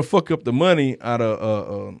you're going to fuck up the money out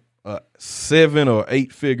of a 7 or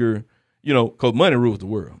 8 figure, because money rules the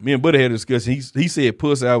world. Me and Buddy had a discussion. He said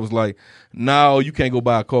pussy. I was like, no, you can't go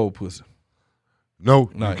buy a cold pussy.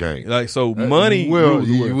 No, you can't. Like so, money. Well,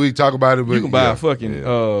 we talk about it, but you can buy a fucking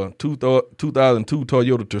 2002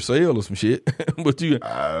 Toyota Tercel or some shit. But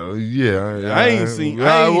I ain't seen.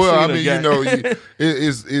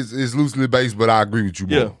 It's loosely based, but I agree with you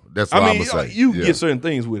more. That's what I'm gonna say. You get certain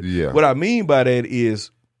things with it. Yeah. What I mean by that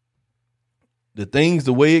is the things,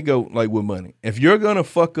 the way it go, like with money. If you're gonna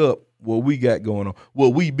fuck up what we got going on,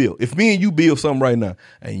 what we built. If me and you build something right now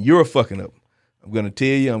and you're fucking up, I'm gonna tell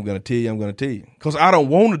you, because I don't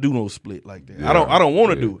want to do no split like that. Yeah. I don't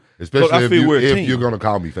want to do it. Especially I feel if you're gonna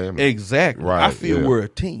call me family. Exactly. Right, I feel yeah. we're a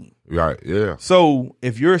team. Right. Yeah. So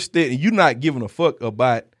if you're not giving a fuck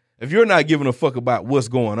about, if you're not giving a fuck about what's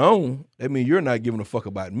going on, that means you're not giving a fuck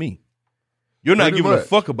about me. You're not giving a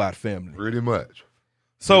fuck about family. Pretty much.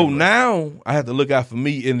 So now I have to look out for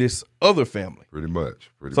me in this other family. Pretty much.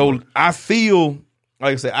 I feel,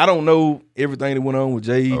 like I said, I don't know everything that went on with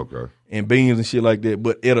Jay and Beans and shit like that,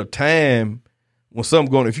 but at a time when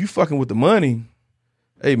something going, if you fucking with the money,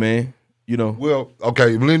 hey man, you know. Well,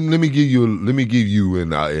 okay, let me give you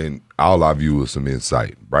and all our viewers some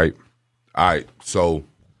insight, right? All right, so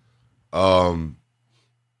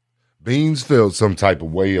Beans felt some type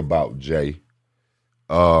of way about Jay,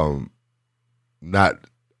 not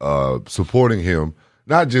supporting him,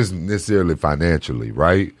 not just necessarily financially,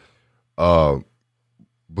 right? But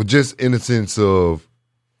just in the sense of,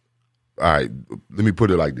 all right, let me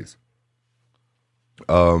put it like this.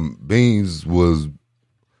 Beans was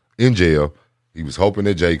in jail. He was hoping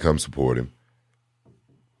that Jay come support him.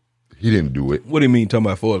 He didn't do it. What do you mean talking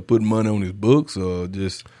about for putting money on his books or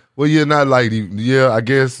just? Well, yeah, not like, I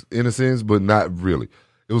guess in a sense, but not really.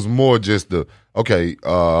 It was more just you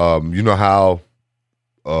know how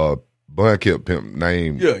Bun kept Pimp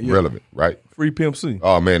name relevant, right? Free Pimp C.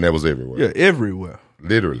 Oh man, that was everywhere. Yeah, everywhere.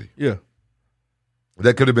 Literally. Yeah.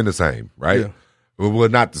 That could have been the same, right? Yeah. Well,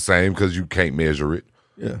 not the same because you can't measure it.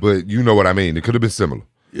 Yeah. But you know what I mean. It could have been similar.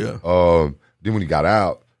 Yeah. Then when he got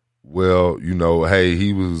out, well, you know, hey,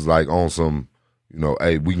 he was like on some, you know,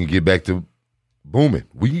 hey, we can get back to booming.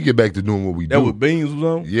 We can get back to doing what we do. That what Beans was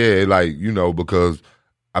on? Yeah, like, you know, because,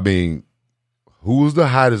 I mean, who was the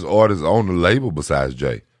hottest artist on the label besides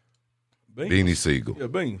Jay? Beans. Beanie Siegel. Yeah,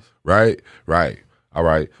 Beans. Right. All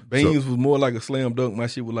right. Beans was more like a slam dunk. My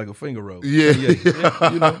shit was like a finger roll. Yeah.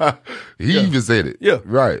 You know? He even said it. Yeah.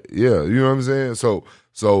 Right. Yeah. You know what I'm saying?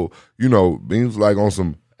 So, you know, Beans was like on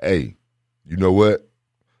some, hey, you know what?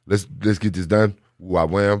 Let's get this done. Woo, I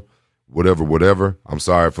wham. Whatever. I'm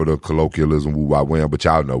sorry for the colloquialism, woo, I wham, but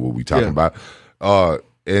y'all know what we talking about.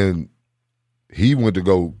 And he went to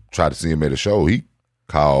go try to see him at a show. He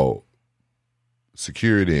called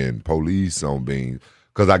security and police on Beans.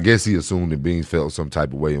 Because I guess he assumed that Beans felt some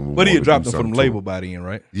type of way. But he had dropped him from the label by then,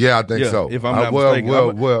 right? Yeah, I think so. If I'm not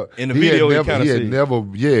mistaken. Well, in the video, he kind of said.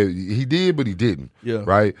 He did, but he didn't. Yeah.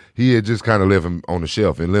 Right? He had just kind of left him on the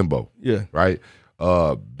shelf in limbo. Yeah. Right?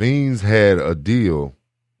 Beans had a deal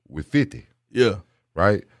with 50. Yeah.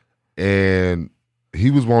 Right? And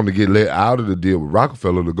he was wanting to get let out of the deal with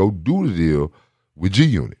Rockefeller to go do the deal with G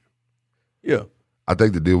Unit. Yeah. I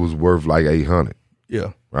think the deal was worth like $800.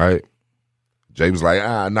 Yeah. Right? Jay was like,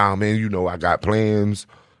 nah, man, you know, I got plans.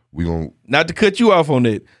 We gonna not to cut you off on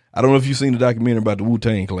that. I don't know if you've seen the documentary about the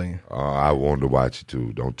Wu-Tang Clan. I wanted to watch it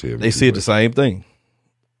too. Don't tell me. They said the same thing.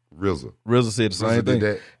 RZA said the same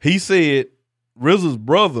thing. He said RZA's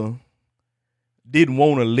brother didn't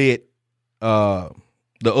want to let the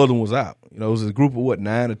other ones out. You know, it was a group of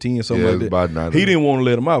 9 or 10, something like that. About 9. He didn't want to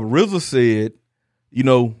let them out. But RZA said, you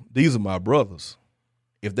know, these are my brothers.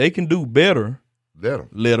 If they can do better,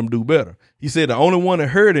 let them do better. He said the only one that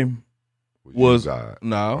hurt him was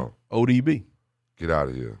ODB. Get out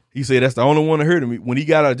of here. He said that's the only one that hurt him. When he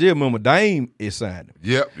got out of jail, remember Dame is signed him.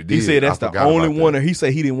 Yep, he did. He said that's the only one that he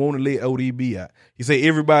said he didn't want to let ODB out. He said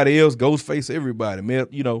everybody else, Ghostface, everybody, man,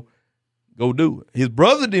 you know, go do it. His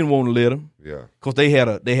brother didn't want to let him. Yeah. Because they had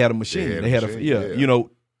a machine. They had a you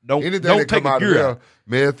know, don't take a gear out.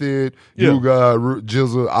 Method, you got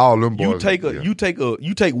Jizzle, all them boys.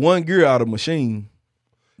 You take one gear out of a machine,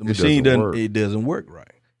 the machine doesn't work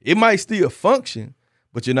right. It might still function,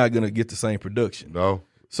 but you're not gonna get the same production. No.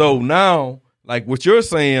 So now, like what you're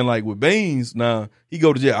saying, like with Beans, now he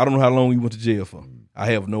go to jail. I don't know how long he went to jail for. I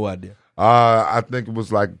have no idea. I think it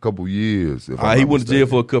was like a couple years. He went to jail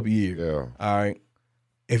for a couple years. Yeah. All right.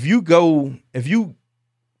 If you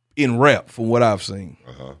in rap, from what I've seen,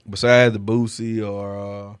 besides the Boosie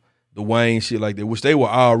or the Wayne shit like that, which they were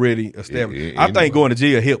already established, I think going to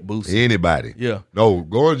jail helped Boosie. Anybody. Yeah. No,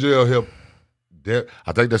 going to jail helped.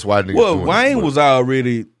 I think that's why niggas doing Wayne was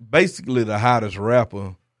already basically the hottest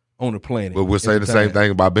rapper on the planet. But we'll say the same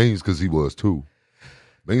thing about Beans because he was too.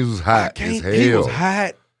 Beans was hot as hell. He was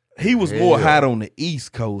hot. He was more hot on the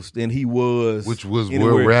East Coast than he was, which was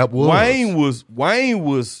anywhere. where rap was. Wayne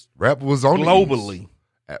was rap was on globally.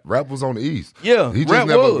 Rap was on the East. Yeah, he just rap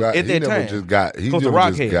never was got, at he that never time. just got. He Cause never the Rock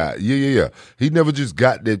just had. got. Yeah. He never just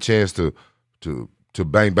got that chance to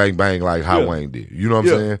bang bang bang like how Yeah. Wayne did. You know what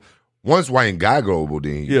I'm Yeah. saying? Once Wayne got global,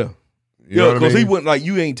 then Yeah. you know what I because mean? he wouldn't like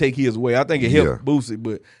you ain't take his away. I think it helped boost it,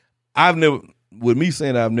 but I've never with me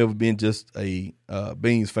saying I've never been just a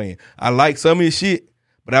Beans fan. I like some of his shit,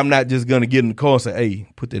 but I'm not just gonna get in the car and say, "Hey,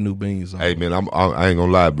 put that new Beans on." Hey man, I ain't gonna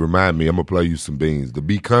lie. Remind me, I'm gonna play you some Beans. The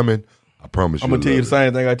Be Coming. I promise you. I'm gonna tell you the same.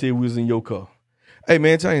 same thing I tell you we was in your car. Hey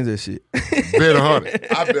man, change that shit. Bet 100.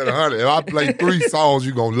 I bet 100. If I play 3 songs,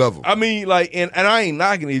 you gonna love them. I mean, like, and I ain't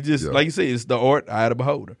knocking it. Just like you said, it's the art, eye of the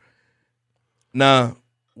beholder. Now,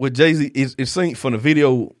 with Jay-Z, it seemed from the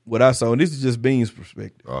video what I saw, and this is just Bean's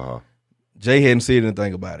perspective. Jay hadn't said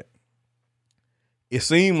anything about it. It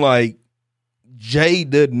seemed like Jay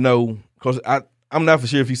doesn't know, because I'm not for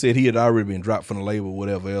sure if he said he had already been dropped from the label or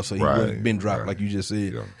whatever else, so he wouldn't been dropped like you just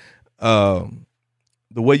said. Yeah.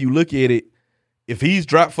 The way you look at it, if he's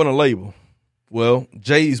dropped from the label, well,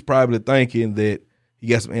 Jay's probably thinking that he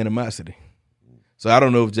got some animosity. So I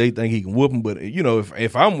don't know if Jay think he can whoop him, but you know,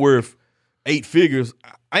 if I'm worth 8 figures,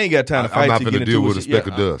 I ain't got time to fight. I'm not to finna get deal into with a speck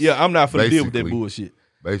of dust. Yeah, I'm not finna deal with that Basically. bullshit.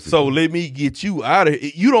 Basically. So let me get you out of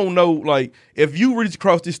here. You don't know, like, if you reach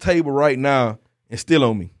across this table right now and still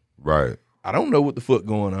on me, Right. I don't know what the fuck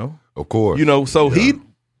going on. Of course. You know, so this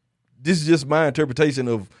is just my interpretation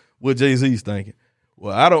of what Jay-Z's thinking.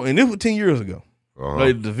 Well, I don't, and this was 10 years ago.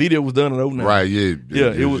 Like, the video was done in 09. Right, yeah.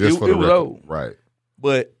 Yeah, it was just for the was record. old. Right.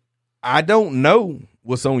 But I don't know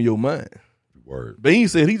what's on your mind. Word. Bean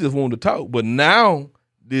said he just wanted to talk, but now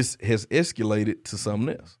this has escalated to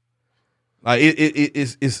something else. Like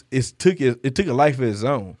it took a life of its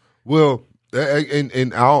own. Well,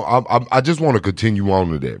 and I just want to continue on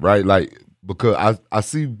to that, right? Like, because I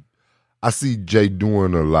see Jay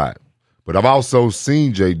doing a lot, but I've also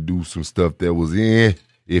seen Jay do some stuff that was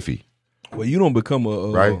iffy. Well, you don't become a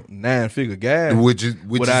Right. 9-figure guy, Which is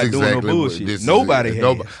without exactly doing no what bullshit. this is. Nobody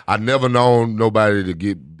has. I never known nobody to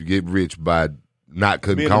get rich by not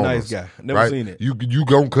cutting Being corners. a nice guy. Never right? seen it. You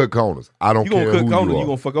gonna cut corners. I don't You care gonna cook who corners, you you are.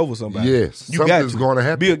 gonna fuck over somebody. Yes, you something's got gonna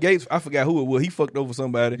happen. Bill Gates, I forgot who it was. He fucked over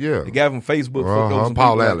somebody. Yeah. The guy from Facebook fucked over some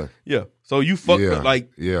Paul people. Allen. Yeah. So you fucked up, like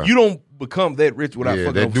you don't become that rich without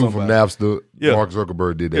fucking that over dude somebody. from Napster, Yeah. Mark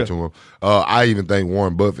Zuckerberg did that Yeah. to him. I even think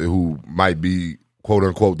Warren Buffett, who might be quote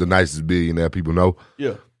unquote the nicest billionaire people know,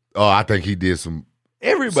 Yeah. I think he did some.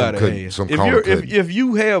 Everybody cutting, has. some If corner you're cutting. if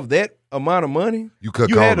you have that amount of money, You cut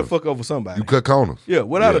had to corners. fuck over somebody. You cut corners. Yeah,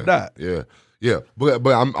 without a doubt. Yeah. But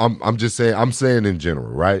I'm just saying. I'm saying in general,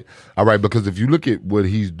 right? All right, because if you look at what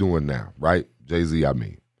he's doing now, right? Jay-Z, I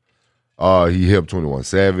mean, he helped 21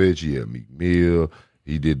 Savage. He helped Meek Mill.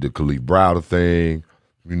 He did the Khalif Browder thing.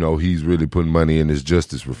 You know, he's really putting money in his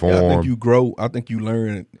justice reform. Yeah, I think you grow. I think you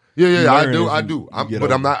learn. Yeah, you I learn do. as I you- do. you get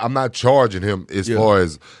But older. I'm not charging him as far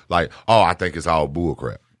as like, I think it's all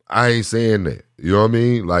bullcrap. I ain't saying that. You know what I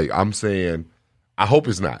mean? Like, I'm saying, I hope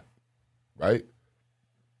it's not, right?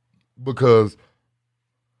 Because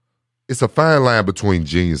it's a fine line between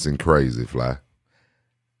genius and crazy, Fly.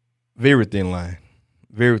 Very thin line.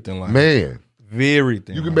 Very thin line. Man, Very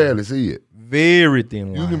thin. you can line. barely see it. Very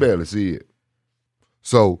thin line. You can barely see it.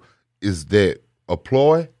 So is that a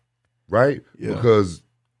ploy, right? Yeah. Because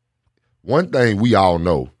one thing we all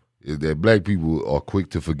know is that black people are quick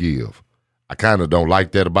to forgive. I kind of don't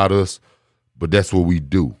like that about us, but that's what we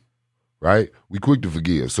do, right? We quick to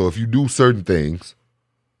forgive. So if you do certain things,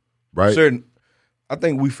 right? I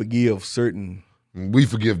think we forgive certain We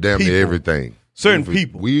forgive damn near people. everything. Certain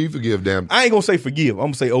people. We forgive them. I ain't gonna say forgive. I'm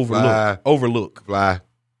gonna say overlook. Fly. Overlook. Fly.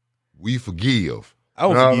 We forgive. I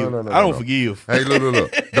don't No, forgive. no, no, I don't no. forgive. Hey,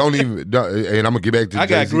 look. And I'm gonna get back to I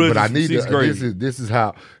got Jay-Z, but I grudges need from to. sixth grade. This is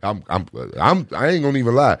how I ain't gonna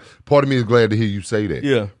even lie. Part of me is glad to hear you say that.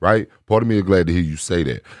 Yeah. Right. Part of me is glad to hear you say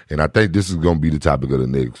that, and I think this is gonna be the topic of the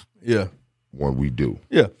next Yeah. one we do.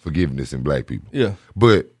 Yeah. Forgiveness in black people. Yeah.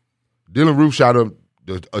 But Dylan Roof shot up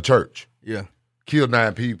a church, Yeah. killed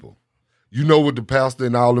 9 people. You know what the pastor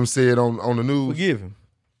and all them said on the news? Forgive him.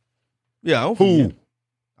 Yeah. I don't Who? forgive him.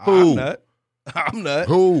 Who? I'm not. I'm not.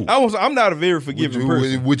 Who? I'm not a very forgiving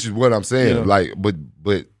person. Which is what I'm saying. Yeah. Like, but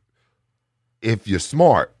if you're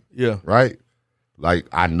smart, Yeah. right? Like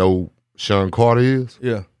I know Sean Carter is.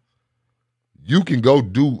 Yeah. You can go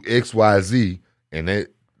do X, Y, Z, and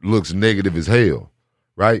it looks negative as hell,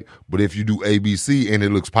 right? But if you do ABC and it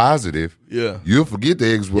looks positive, Yeah. you'll forget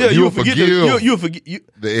the X. Yeah. You'll forget. forgive You'll forget.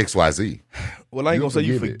 the X, Y, Z. Well, I ain't You'll gonna say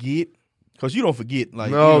you forgive it. forget, because you don't forget.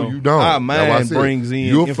 Like No, you don't. Our That's why I mind said brings in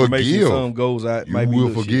you'll information. forgive. Some goes out. You might be will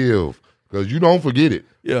little shit. forgive because you don't forget it,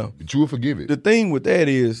 Yeah. but you will forgive it. The thing with that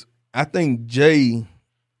is, I think Jay,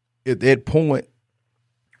 at that point,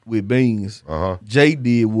 with Beans, Jay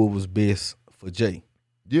did what was best for Jay.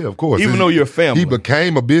 Yeah, of course. Even though you're family. He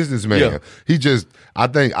became a businessman. Yeah. He just, I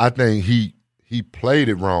think he played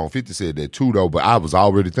it wrong. 50 said that too, though, but I was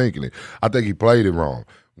already thinking it. I think he played it wrong.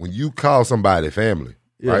 When you call somebody family,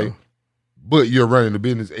 right? But you're running the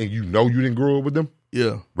business and you know you didn't grow up with them,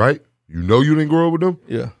 right? You know you didn't grow up with them,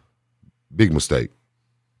 big mistake,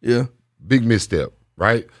 big misstep,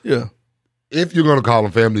 right? If you're gonna call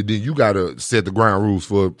them family, then you gotta set the ground rules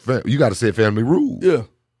for. You gotta set family rules,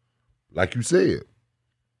 like you said.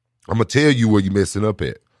 I'm gonna tell you where you're messing up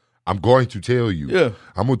at. I'm going to tell you.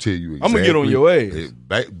 I'm gonna tell you. Exactly, I'm gonna get on your ass.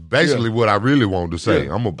 Basically, what I really wanted to say.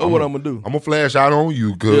 What I'm gonna do. I'm gonna flash out on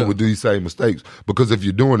you with these same mistakes, because if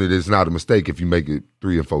you're doing it, it's not a mistake if you make it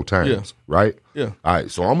 3 or 4 times, right? All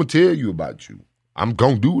right. So I'm gonna tell you about you. I'm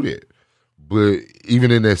gonna do that, but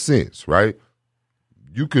even in that sense, right?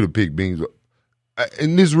 You could have picked Beans.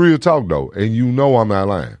 And this real talk though, and you know I'm not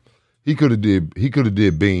lying. He could have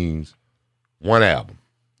did Beans one album,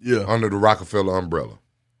 under the Rockefeller umbrella.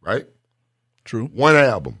 Right? True. One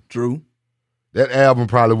album. True. That album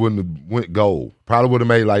probably wouldn't have went gold. Probably would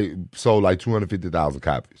have sold like 250,000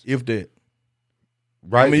 copies. If that.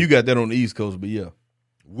 Right? I mean, you got that on the East Coast, but yeah.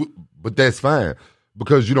 But that's fine,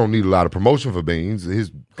 because you don't need a lot of promotion for Beans.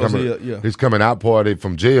 His coming out party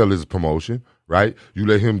from jail is a promotion, right? You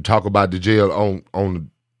let him talk about the jail on the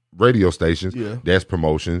radio stations. That's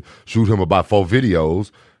promotion. Shoot him about 4 videos.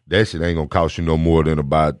 That shit ain't gonna cost you no more than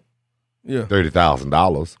about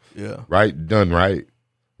 $30,000. Right? Done right?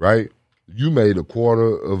 You made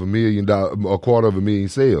 $250,000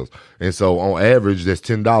 sales. And so on average, that's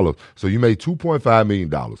 $10. So you made $2.5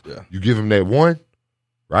 million. You give him that one,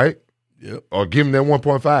 right? Or give him that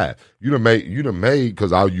 1.5. You done made,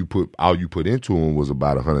 because all you put into him was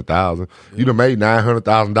about $100,000. You done made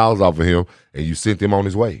 $900,000 off of him, and you sent him on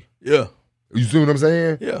his way. You see what I'm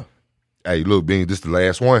saying? Hey, look, Bean, this the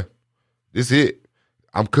last one. This it.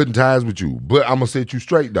 I'm cutting ties with you, but I'm gonna set you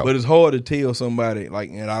straight though. But it's hard to tell somebody,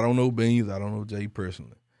 and I don't know Beans, I don't know Jay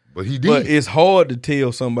personally, but he did. But it's hard to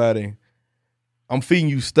tell somebody, I'm feeding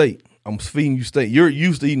you steak. You're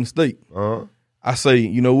used to eating steak. I say,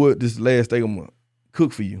 you know what? This is the last steak I'm gonna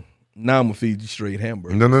cook for you. Now I'm gonna feed you straight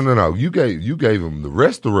hamburger. No. You gave him the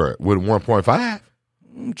restaurant with 1.5.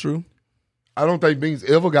 True. I don't think Beans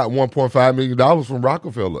ever got $1.5 million from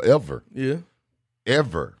Rockefeller ever.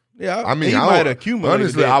 Ever. Yeah, I mean, he might accumulate.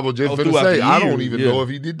 Honestly, I was just going to say, I don't even know if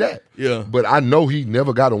he did that. But I know he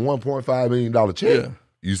never got a $1.5 million check.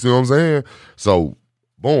 You see what I'm saying? So,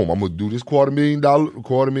 boom, I'm going to do this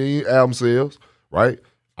 $250,000 album sales, right?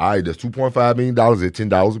 All right, that's $2.5 million at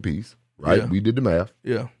 $10 a piece, right? We did the math.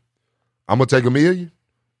 I'm going to take $1 million,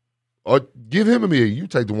 or give him $1 million. You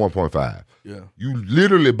take the 1.5. You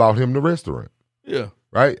literally bought him the restaurant.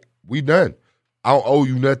 Right? We done. I don't owe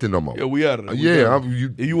you nothing no more. We out of there.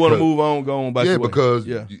 If you want to move on, go on by your way. Because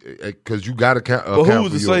you got to count. But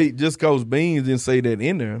who's to say, just because Beans didn't say that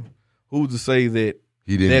in there, who's to say that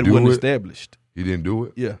he didn't that wasn't established? He didn't do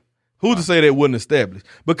it? Who's to say that wasn't established?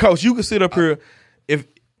 Because you can sit up here, if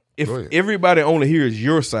everybody only hears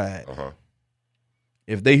your side,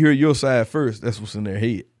 if they hear your side first, that's what's in their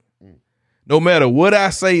head. No matter what I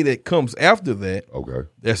say that comes after that,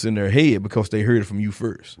 that's in their head because they heard it from you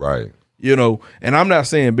first. Right. You know, and I'm not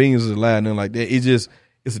saying Beans is a lie, nothing like that. It's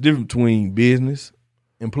a difference between business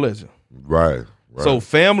and pleasure. Right. So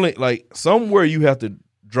family, somewhere you have to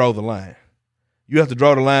draw the line. You have to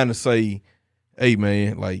draw the line to say, hey,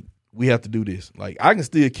 man, we have to do this. I can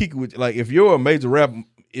still kick it with you. If you're a major rapper,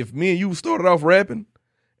 if me and you started off rapping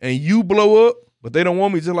and you blow up, but they don't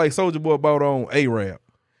want me, just like Soulja Boy bought on A-Rap.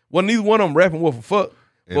 Well, neither one of them rapping worth a fuck.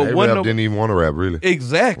 And A-Rap didn't even want to rap, really.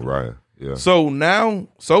 Exactly. Right. Yeah. So now,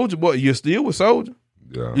 Soulja Boy, you're still with Soulja.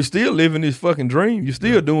 You're still living this fucking dream. You're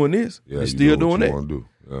still doing this. You're still doing that. Do.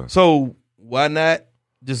 So why not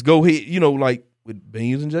just go ahead, with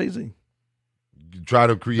Beans and Jay-Z? You try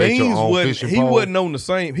to create your own fishing pole. He wasn't on the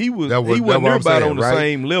same. He wasn't everybody on the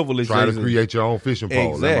same level as Try Jay-Z. to create your own fishing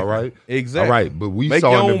pole. Exactly. Am I right? Exactly. All right, but we Make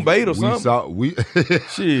saw your own bait or something.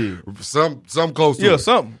 Shit. Some close to it.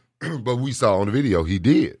 something. But we saw on the video he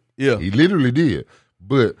did. He literally did.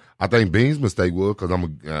 But I think Beans' mistake was because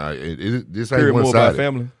this ain't one sided.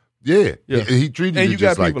 Family. Yeah. He treated and it you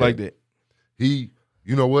just got people like that. You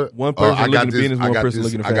know what? One person looking at business, one person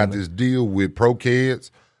looking at family. I got this deal with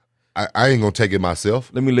Pro-Kids. I ain't gonna take it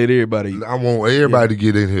myself. Let me let everybody. I want everybody to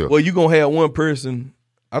get in here. Well, you gonna have one person.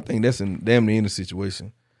 I think that's damn near in the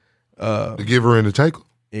situation. The giver and the taker.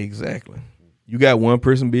 Exactly. You got one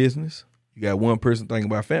person business. You got one person thinking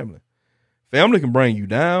about family. Family can bring you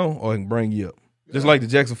down or it can bring you up. Just like the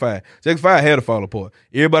Jackson 5. Jackson 5 had to fall apart.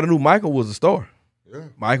 Everybody knew Michael was a star. Yeah.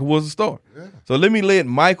 Michael was a star. Yeah. So let me let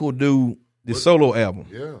Michael do the solo album.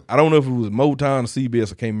 Yeah. I don't know if it was Motown or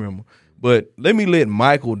CBS, I can't remember. But let me let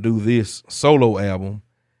Michael do this solo album,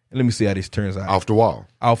 and let me see how this turns out. Off the Wall.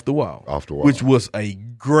 Off the Wall. Off the Wall. Which was a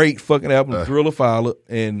great fucking album. Thriller Fowler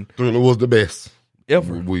and Thriller was the best.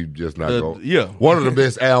 ever. We just not going. Yeah. One of the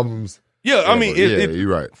best albums. Yeah, I mean, you're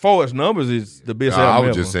right. Far as numbers, it's the best I album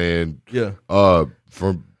was ever. just saying, Yeah.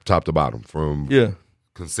 from top to bottom, from Yeah.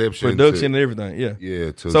 conception, Production to, and everything. Yeah.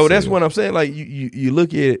 yeah. To So that's sales. what I'm saying. Like you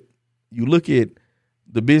look at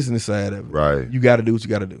the business side of it. Right. You got to do what you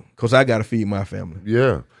got to do because I got to feed my family.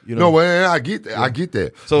 Yeah. You know? No, well, I get that. I get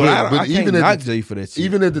that. So I can't even knock at Jay for that shit.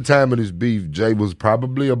 even at the time of this beef, Jay was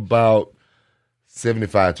probably about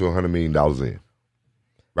 $75 to $100 million in,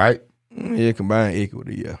 right? Yeah, combined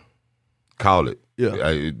equity. Yeah. Call it. Yeah.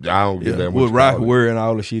 I don't get that much. With Rockaware and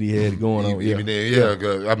all the shit he had going on. Even then, yeah.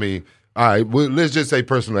 'Cause, I mean, all right. Well, let's just say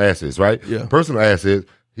personal assets, right? Yeah. Personal assets.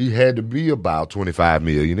 He had to be about $25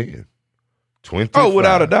 million in. 25. Oh,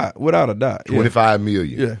 without a doubt. Without a doubt. Yeah. $25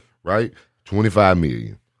 million. Yeah. Right? $25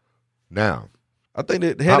 million. Now. I think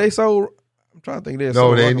that had they sold. I'm trying to think.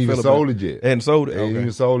 No, they ain't even sold it yet. They hadn't sold it. They ain't Okay.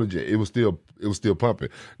 even sold it yet. It was still pumping.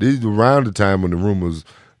 This is around the time when the rumors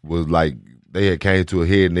was like they had came to a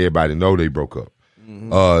head and everybody know they broke up.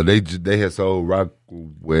 They had sold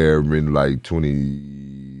Rockware in like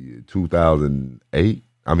 2008.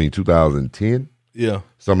 I mean 2010, Yeah.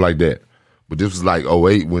 something like that. But this was like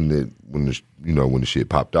 08 when the shit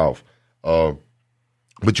popped off. But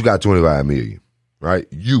you got 25 million, right?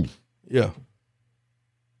 Yeah.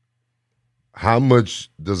 How much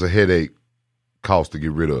does a headache cost to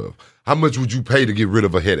get rid of? How much would you pay to get rid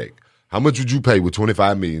of a headache? How much would you pay with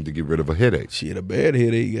 $25 million to get rid of a headache? Shit, a bad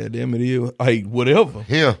headache. Goddamn it is. Hey, whatever.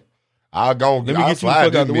 Yeah. I'll go. Let me get you the slide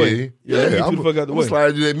fuck out the that way. million. Yeah, let me get you the fuck out the I'm way.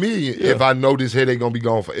 slide you that million. Yeah. If I know this headache gonna be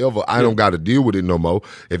gone forever, I don't got to deal with it no more.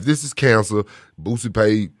 If this is cancer, Boosie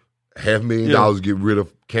paid $500,000 to get rid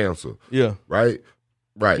of cancer. Yeah. Right.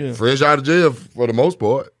 Yeah. Fresh out of jail for the most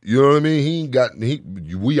part. You know what I mean?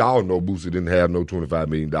 We all know Boosie didn't have no $25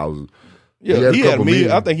 million. Yeah, he had a couple million.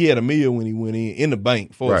 million. I think he had $1 million when he went in the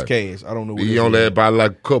bank for his Right. cash. I don't know what He it only is. had probably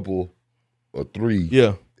like a couple or three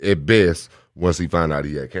Yeah. at best once he found out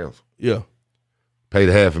he had cancer. Yeah. Paid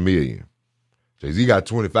 $500,000. Jay-Z got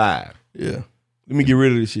 25. Yeah. Let me get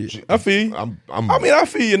rid of this shit. I feel you. I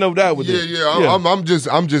feel you, no doubt with that. Yeah.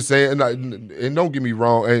 I'm just saying, and don't get me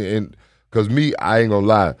wrong, and because me, I ain't gonna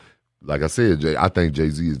lie. Like I said, I think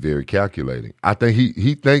Jay-Z is very calculating. I think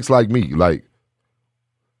he thinks like me. Like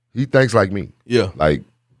he thinks like me. Yeah. Like,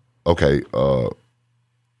 okay, I'm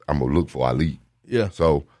gonna look for Ali. Yeah.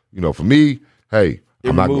 So for me, hey, I'm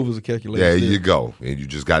Every not move gonna, is a calculation. there step. you go, and you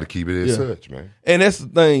just got to keep it as Yeah. such, man. And that's the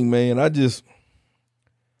thing, man.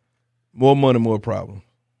 More money, more problems.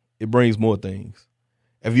 It brings more things.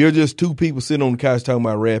 If you're just two people sitting on the couch talking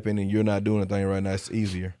about rapping and you're not doing a thing right now, it's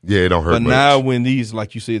easier. Yeah, it don't hurt But much. now when these,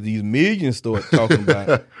 like you said, these millions start talking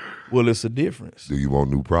about, well, it's a difference. Do you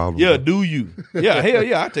want new problems? Yeah, do you? Yeah, hell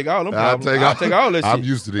yeah, I take all them I'll problems. take all that shit. I'm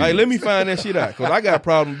used to these. Like, let me find that shit out because I got a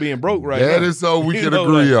problem being broke right now. That is so we You can know,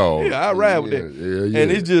 agree like, on. Yeah, I ride with that. Yeah.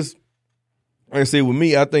 And it's just, like I said, with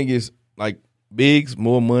me, I think it's like Biggs,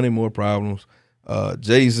 more money, more problems.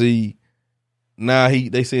 Jay-Z, now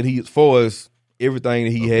they said as far as everything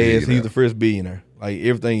that he has, he's the first billionaire. Like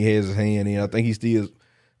everything he has his hand in. I think he still is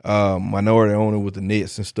minority owner with the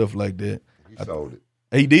Nets and stuff like that. He sold it.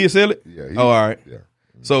 He did sell it? Yeah. All right. Yeah.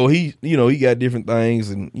 So he got different things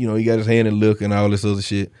and, he got his hand in look and all this other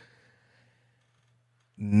shit.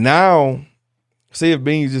 Now, say if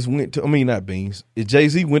Beans just went to, not Beans, if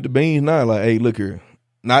Jay-Z went to Beans now, like, hey, look here,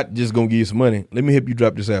 not just going to give you some money. Let me help you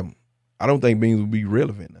drop this album. I don't think Beans would be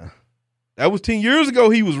relevant now. That was 10 years ago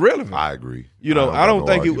he was relevant. I agree. I don't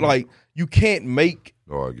think argument. it, like, you can't make,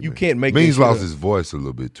 No argument. you can't make Beans that shit lost up. his voice a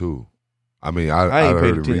little bit too. I mean, I I ain't heard paid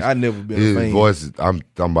him. attention. I never been a His fan. voice, I'm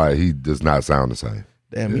talking about. He does not sound the same.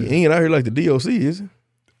 Damn, he ain't out here like the DOC, is he?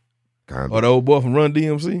 Kind Or of. the old boy from Run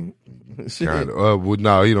DMC? Shit. Kind of.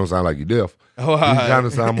 No, he don't sound like he deaf. Oh, He kind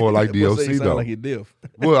of sound more like That boy DOC say he sound though. like he deaf.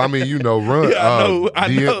 Well, I mean, Run. Yeah, I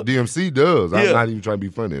know. DMC does. I'm Yeah. not even trying to be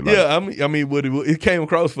funny. Like, Yeah, I mean, but it came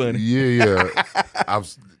across funny. Yeah. I'm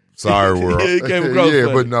sorry, world. Yeah, it came across yeah,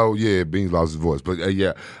 funny. but no, yeah, Beans lost his voice. But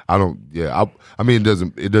yeah, I don't. Yeah, I mean,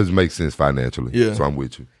 it doesn't make sense financially. Yeah. So I'm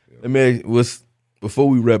with you. Let me ask you, before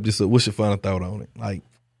we wrap this up, what's your final thought on it? Like,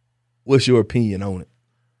 what's your opinion on it?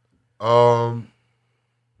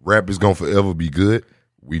 Rap is gonna forever be good.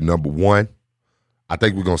 We number one. I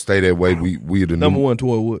think we're gonna stay that way. We are the Number one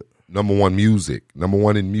toward what? number one music, number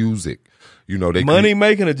one in music. You know, they money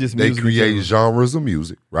making or just music? They create genres of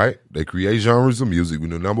music, right? They create genres of music. We're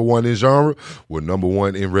the number one in genre. We're number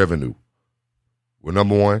one in revenue. We're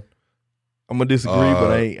number one. I'm gonna disagree,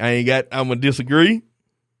 but I'm gonna disagree.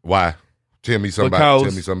 Why? Tell me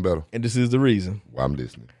something better. And this is the reason. Why I'm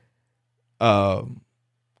listening.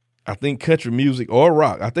 I think country music or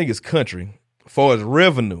rock, I think it's country as far as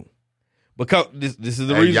revenue. Because this is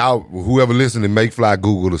the reason. Y'all, whoever listening, make fly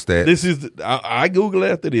Google the stats. This is I Googled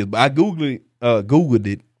after this, but I Googled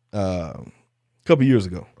it a couple years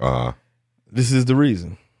ago. This is the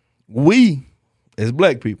reason. We, as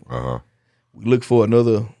black people, we look for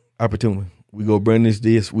another opportunity. We go bring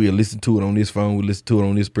this. We'll listen to it on this phone. We listen to it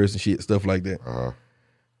on this person, shit, stuff like that.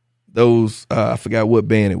 Those I forgot what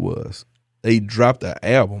band it was. They dropped an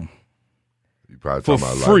album. You probably for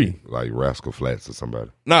talking about free, like Rascal Flatts or somebody.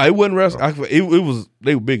 No, it wasn't Rascal. It was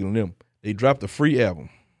they were bigger than them. They dropped a free album.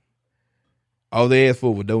 All they asked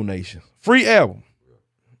for were donations. Free album.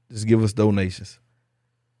 Just give us donations.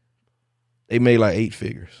 They made like 8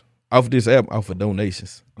 figures off of this album, off of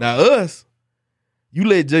donations. Now us, you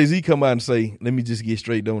let Jay-Z come out and say, let me just get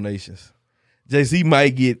straight donations. Jay-Z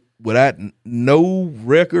might get, without no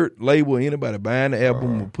record label or anybody buying the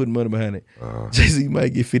album or putting money behind it, Jay-Z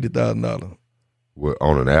might get $50,000. What,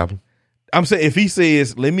 on an album? I'm saying if he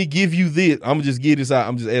says, let me give you this, I'm going to just get this out,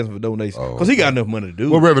 I'm just asking for donations. Because he got enough money to do it.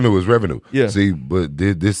 Well, revenue is revenue. Yeah. See, but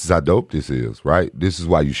this is how dope this is, right? This is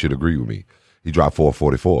why you should agree with me. He dropped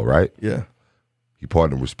 444, right? Yeah. He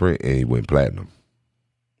partnered with Sprint and he went platinum.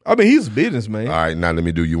 I mean, he's a businessman. All right, now let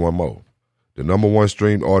me do you one more. The number one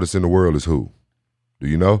streamed artist in the world is who? Do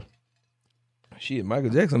you know? Shit, Michael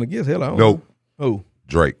Jackson, I guess. Hell, I don't Nope. know. Who?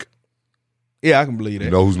 Drake. Yeah, I can believe that.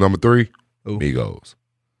 You know who's number 3? Who? Migos.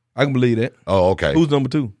 I can believe that. Oh, okay. Who's number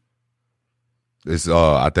 2? It's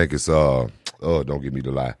I think it's don't give me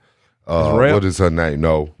the lie. What is her name?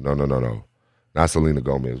 No. Not Selena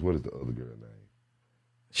Gomez. What is the other girl name?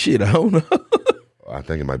 Shit, I don't know. I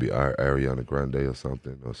think it might be Ariana Grande or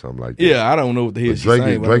something like that. Yeah, I don't know what the hell she's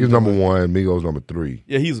saying. Drake is number 1, Migos number 3.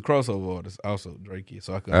 Yeah, he's a crossover artist also, Drake is.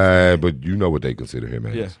 So I couldn't but you know what they consider him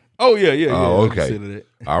as. Yeah. Oh, yeah. Oh, okay. I consider that.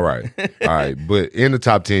 All right. But in the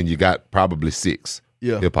top 10, you got probably 6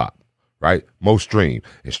 hip-hop, right? Most stream.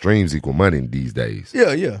 And streams equal money these days.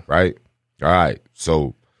 Yeah. Right? All right.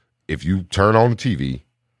 So if you turn on the TV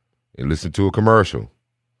and listen to a commercial,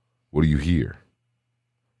 what do you hear?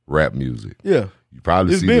 Rap music. Yeah. You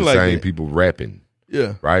probably see the same people rapping.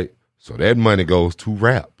 Yeah. Right? So that money goes to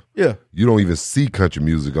rap. Yeah. You don't even see country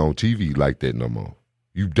music on TV like that no more.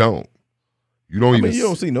 You don't. You don't even. You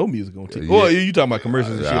don't see no music on TV. Well, you talking about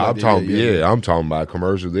commercials and shit like that. I'm talking about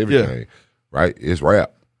commercials, everything. Yeah. Right? It's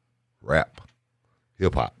rap.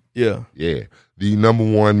 Hip hop. Yeah. Yeah. The number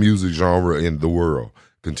one music genre in the world.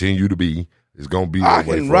 Continue to be. It's gonna be that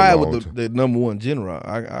way for a long time. I can ride with the number one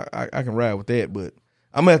genre. I can ride with that, but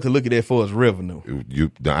I'm gonna have to look at that for as revenue.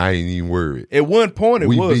 I ain't even worried. At one point,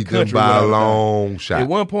 we was beat country them by a long shot. At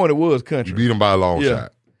one point, it was country. You beat them by a long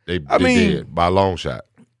shot. They did by a long shot.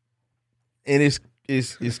 And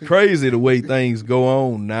it's crazy the way things go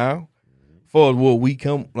on now. For what we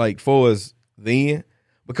come for us then,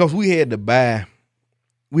 because we had to buy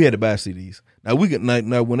CDs. Now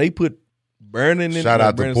when they put burning in. Shout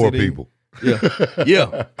out to poor people.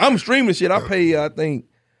 Yeah. I'm streaming shit. I pay I think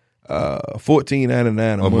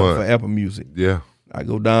 $14.99 a month for Apple Music. Yeah. I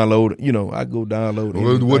go download.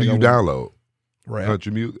 What do you download? Rap.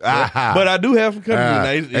 Country music. But I do have some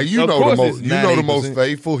country music. And you know the most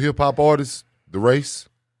faithful hip hop artist, The Race.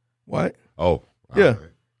 What? Oh, yeah.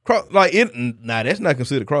 Right. That's not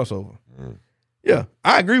considered crossover. Yeah,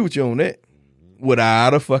 I agree with you on that.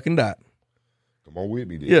 Without a fucking doubt. Come on with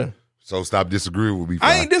me, then. Yeah. So stop disagreeing with me.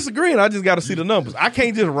 I ain't disagreeing. I just got to see the numbers. I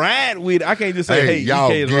can't just ride with it. I can't just say, hey y'all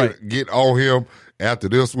EK is right. Get on him after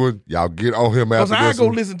this one. Y'all get on him after this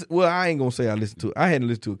one. Listen to, I ain't going to say I listened to it. I hadn't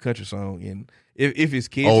listened to a country song and if it's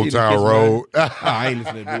catchy. Old Town Road. I ain't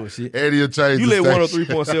listening to that bullshit. Eddie will change you let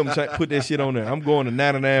 103.7 put that shit on there. I'm going to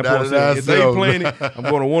 99.7. If they playing it, I'm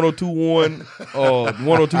going to 102.1 or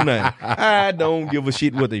 102.9. I don't give a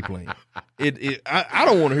shit what they playing. I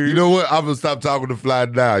don't want to hear it. You know what? I'm going to stop talking to Fly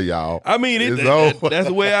now, y'all. I mean, that's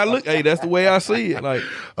the way I look. Hey, that's the way I see it. Like,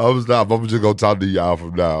 I'm just going to talk to y'all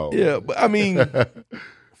from now. Yeah, but I mean,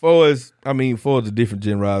 for the different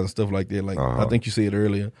genres and stuff like that, like I think you said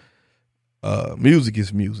earlier, music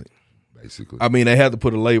is music. Basically. I mean, they have to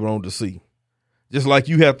put a label on to see. Just like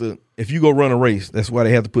you have to, if you go run a race, that's why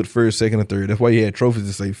they have to put first, second, and third. That's why you had trophies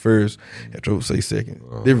that say first, and trophies say second.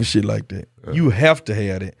 Different shit like that. You have to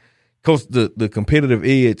have that. Because the competitive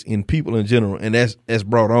edge in people in general, and that's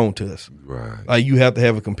brought on to us. Right. Like you have to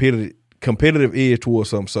have a competitive edge towards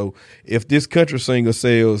something. So if this country singer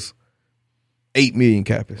sells 8 million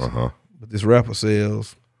copies, but this rapper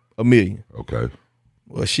sells 1 million. Okay.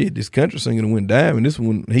 Well, shit, this country singer went diamond. This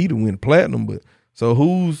one, he done went platinum. But so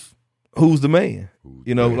who's the man?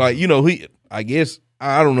 I guess,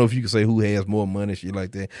 I don't know if you can say who has more money, shit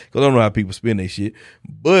like that. Because I don't know how people spend their shit.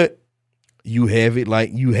 But you have it, like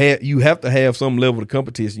you have to have some level of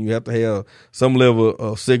competition. You have to have some level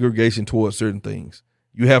of segregation towards certain things.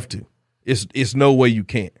 You have to. It's no way you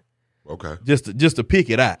can't. Okay. Just to pick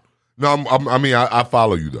it out. No, I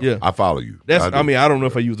follow you though. Yeah. I follow you. I don't know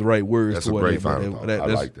if I use the right words. That's a great final thought. I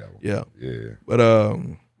like that one. Yeah. Yeah. But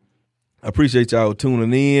I appreciate y'all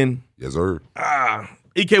tuning in. Yes, sir.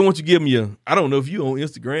 EK, why don't you give me I don't know if you on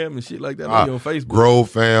Instagram and shit like that, or you on Facebook. Grove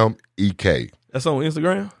Fam EK. That's on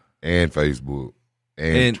Instagram? And Facebook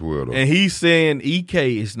and Twitter. And he's saying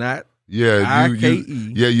EK is not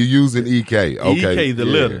I-K-E. You're using EK. Okay. EK, the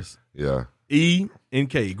letters. Yeah. E and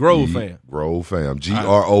K. Grove Fam. Grove Fam.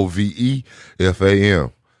 GROVEFAM.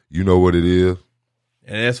 You know what it is.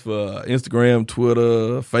 And that's for Instagram,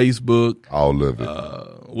 Twitter, Facebook. All of it.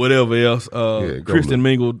 Whatever else.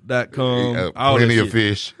 ChristianMingle.com. Plenty of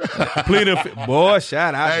fish. Plenty of fish. Boy,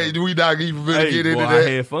 shout out. Hey, we not even finna get into that. I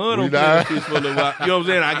had fun on Plenty of Fish for a little while. You know what I'm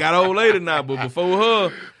saying? I got old lady now, but before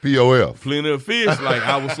her, POF. Plenty of fish. Like,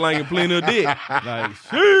 I was slanging plenty of dick. Like,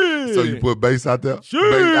 shit. So you put bass out there? Shit.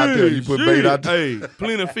 Bait out there? You put bait out there? Hey,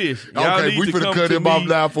 plenty of fish. Okay, we finna cut him off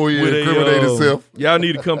now for you incriminate himself. Y'all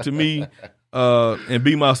need to come to me and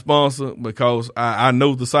be my sponsor because I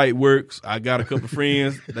know the site works. I got a couple of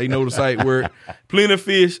friends. They know the site work. Plenty of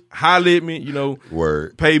fish. Holler at me,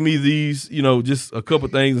 Word. Pay me these, just a couple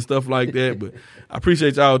of things and stuff like that. But I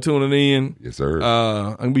appreciate y'all tuning in. Yes, sir.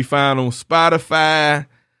 I'm going to be found on Spotify,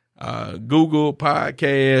 Google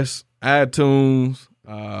Podcasts, iTunes,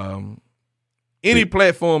 any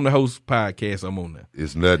platform that hosts podcasts, I'm on there.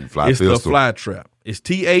 It's nothing. Fly It's Pistol. the Fly Trap. It's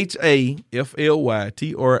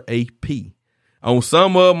THAFLYTRAP. On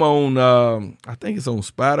some of them on, I think it's on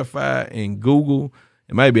Spotify and Google,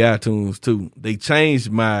 and maybe iTunes too. They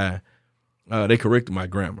changed they corrected my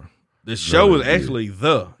grammar. The show is actually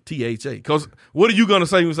the THA. Because what are you going to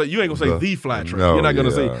say? You ain't going to say the Fly Trap. No, You're not going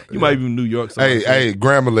to say, you might be in New York. Hey,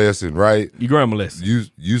 grammar lesson, right? Your grammar lesson.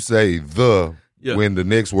 You say the when the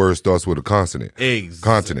next word starts with a consonant.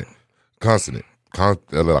 Exactly. Consonant.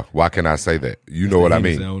 Why can I say that? You know what I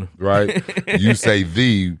mean, right? You say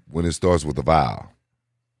the when it starts with a vowel.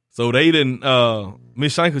 So they didn't.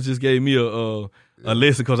 Miss Shankers just gave me a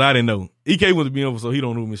lesson because I didn't know. EK was being over, so he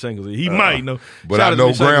don't know who Miss Shankers is. He might know, but I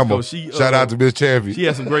know grandma. Shout out to Miss Champion. She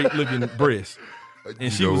had some great looking breasts,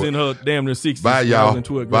 and she was in her damn near 60s. Bye y'all.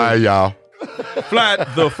 Bye y'all.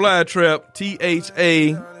 The Fly Trap.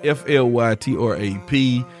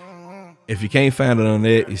 THAFLYTRAP. If you can't find it on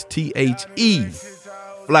there, it's THE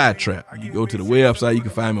Fly Trap. You go to the website. You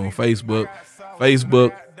can find me on Facebook.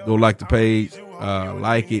 Go like the page,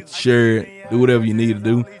 like it, share it, do whatever you need to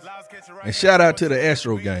do. And shout out to the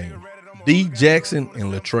Astro game, D Jackson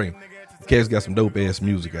and Latray. The cats got some dope ass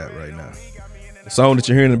music out right now. The song that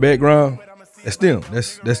you're hearing in the background, that's them.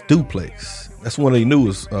 That's Duplex. That's one of the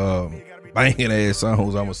newest banging ass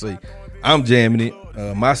songs. I'm gonna say. I'm jamming it.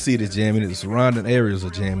 My city's jamming it. The surrounding areas are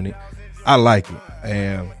jamming it. I like it,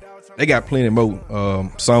 and they got plenty more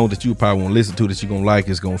songs that you probably won't listen to that you're gonna like.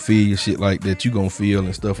 It's gonna feel your shit like that. You gonna feel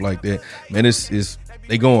and stuff like that. Man, it's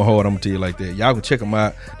they going hard. I'm gonna tell you like that. Y'all can check them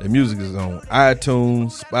out. The music is on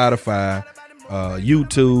iTunes, Spotify,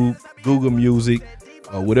 YouTube, Google Music,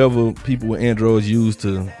 whatever people with Androids use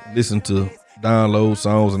to listen to, download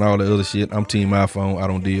songs and all that other shit. I'm Team iPhone. I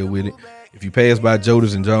don't deal with it. If you pass by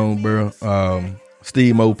Jodis and Jonesboro,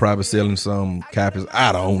 Steve Mo probably selling some copies.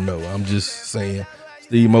 I don't know. I'm just saying.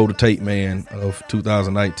 Steve Mo, the tape man of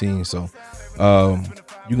 2019. So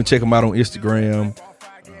you can check him out on Instagram,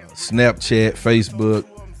 Snapchat, Facebook.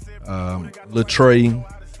 Latray,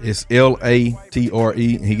 it's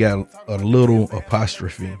Latre, and he got a little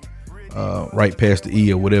apostrophe right past the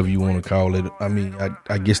E or whatever you want to call it. I mean,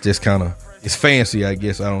 I guess that's kind of, it's fancy, I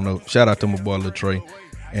guess. I don't know. Shout out to my boy Latray.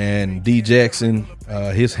 And D Jackson,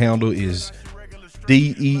 his handle is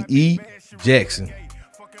DEE Jackson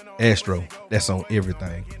Astro. That's on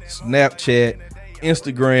everything. Snapchat,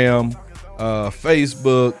 Instagram,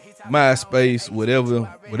 Facebook, MySpace, whatever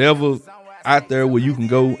out there where you can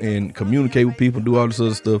go and communicate with people, do all this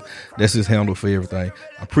other stuff. That's his handle for everything.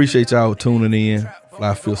 I appreciate y'all tuning in.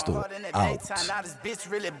 Fly Pistol out. Bitch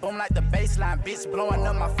really boom like the baseline. Bitch blowing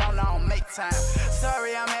up my phone, I don't make time.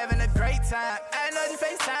 Sorry, I'm having a great time. I know you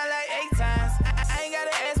FaceTime like 8 times. I ain't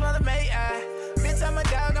gotta ask mother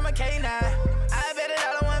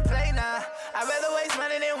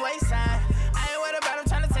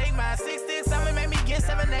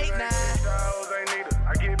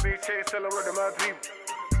tell them look at my people.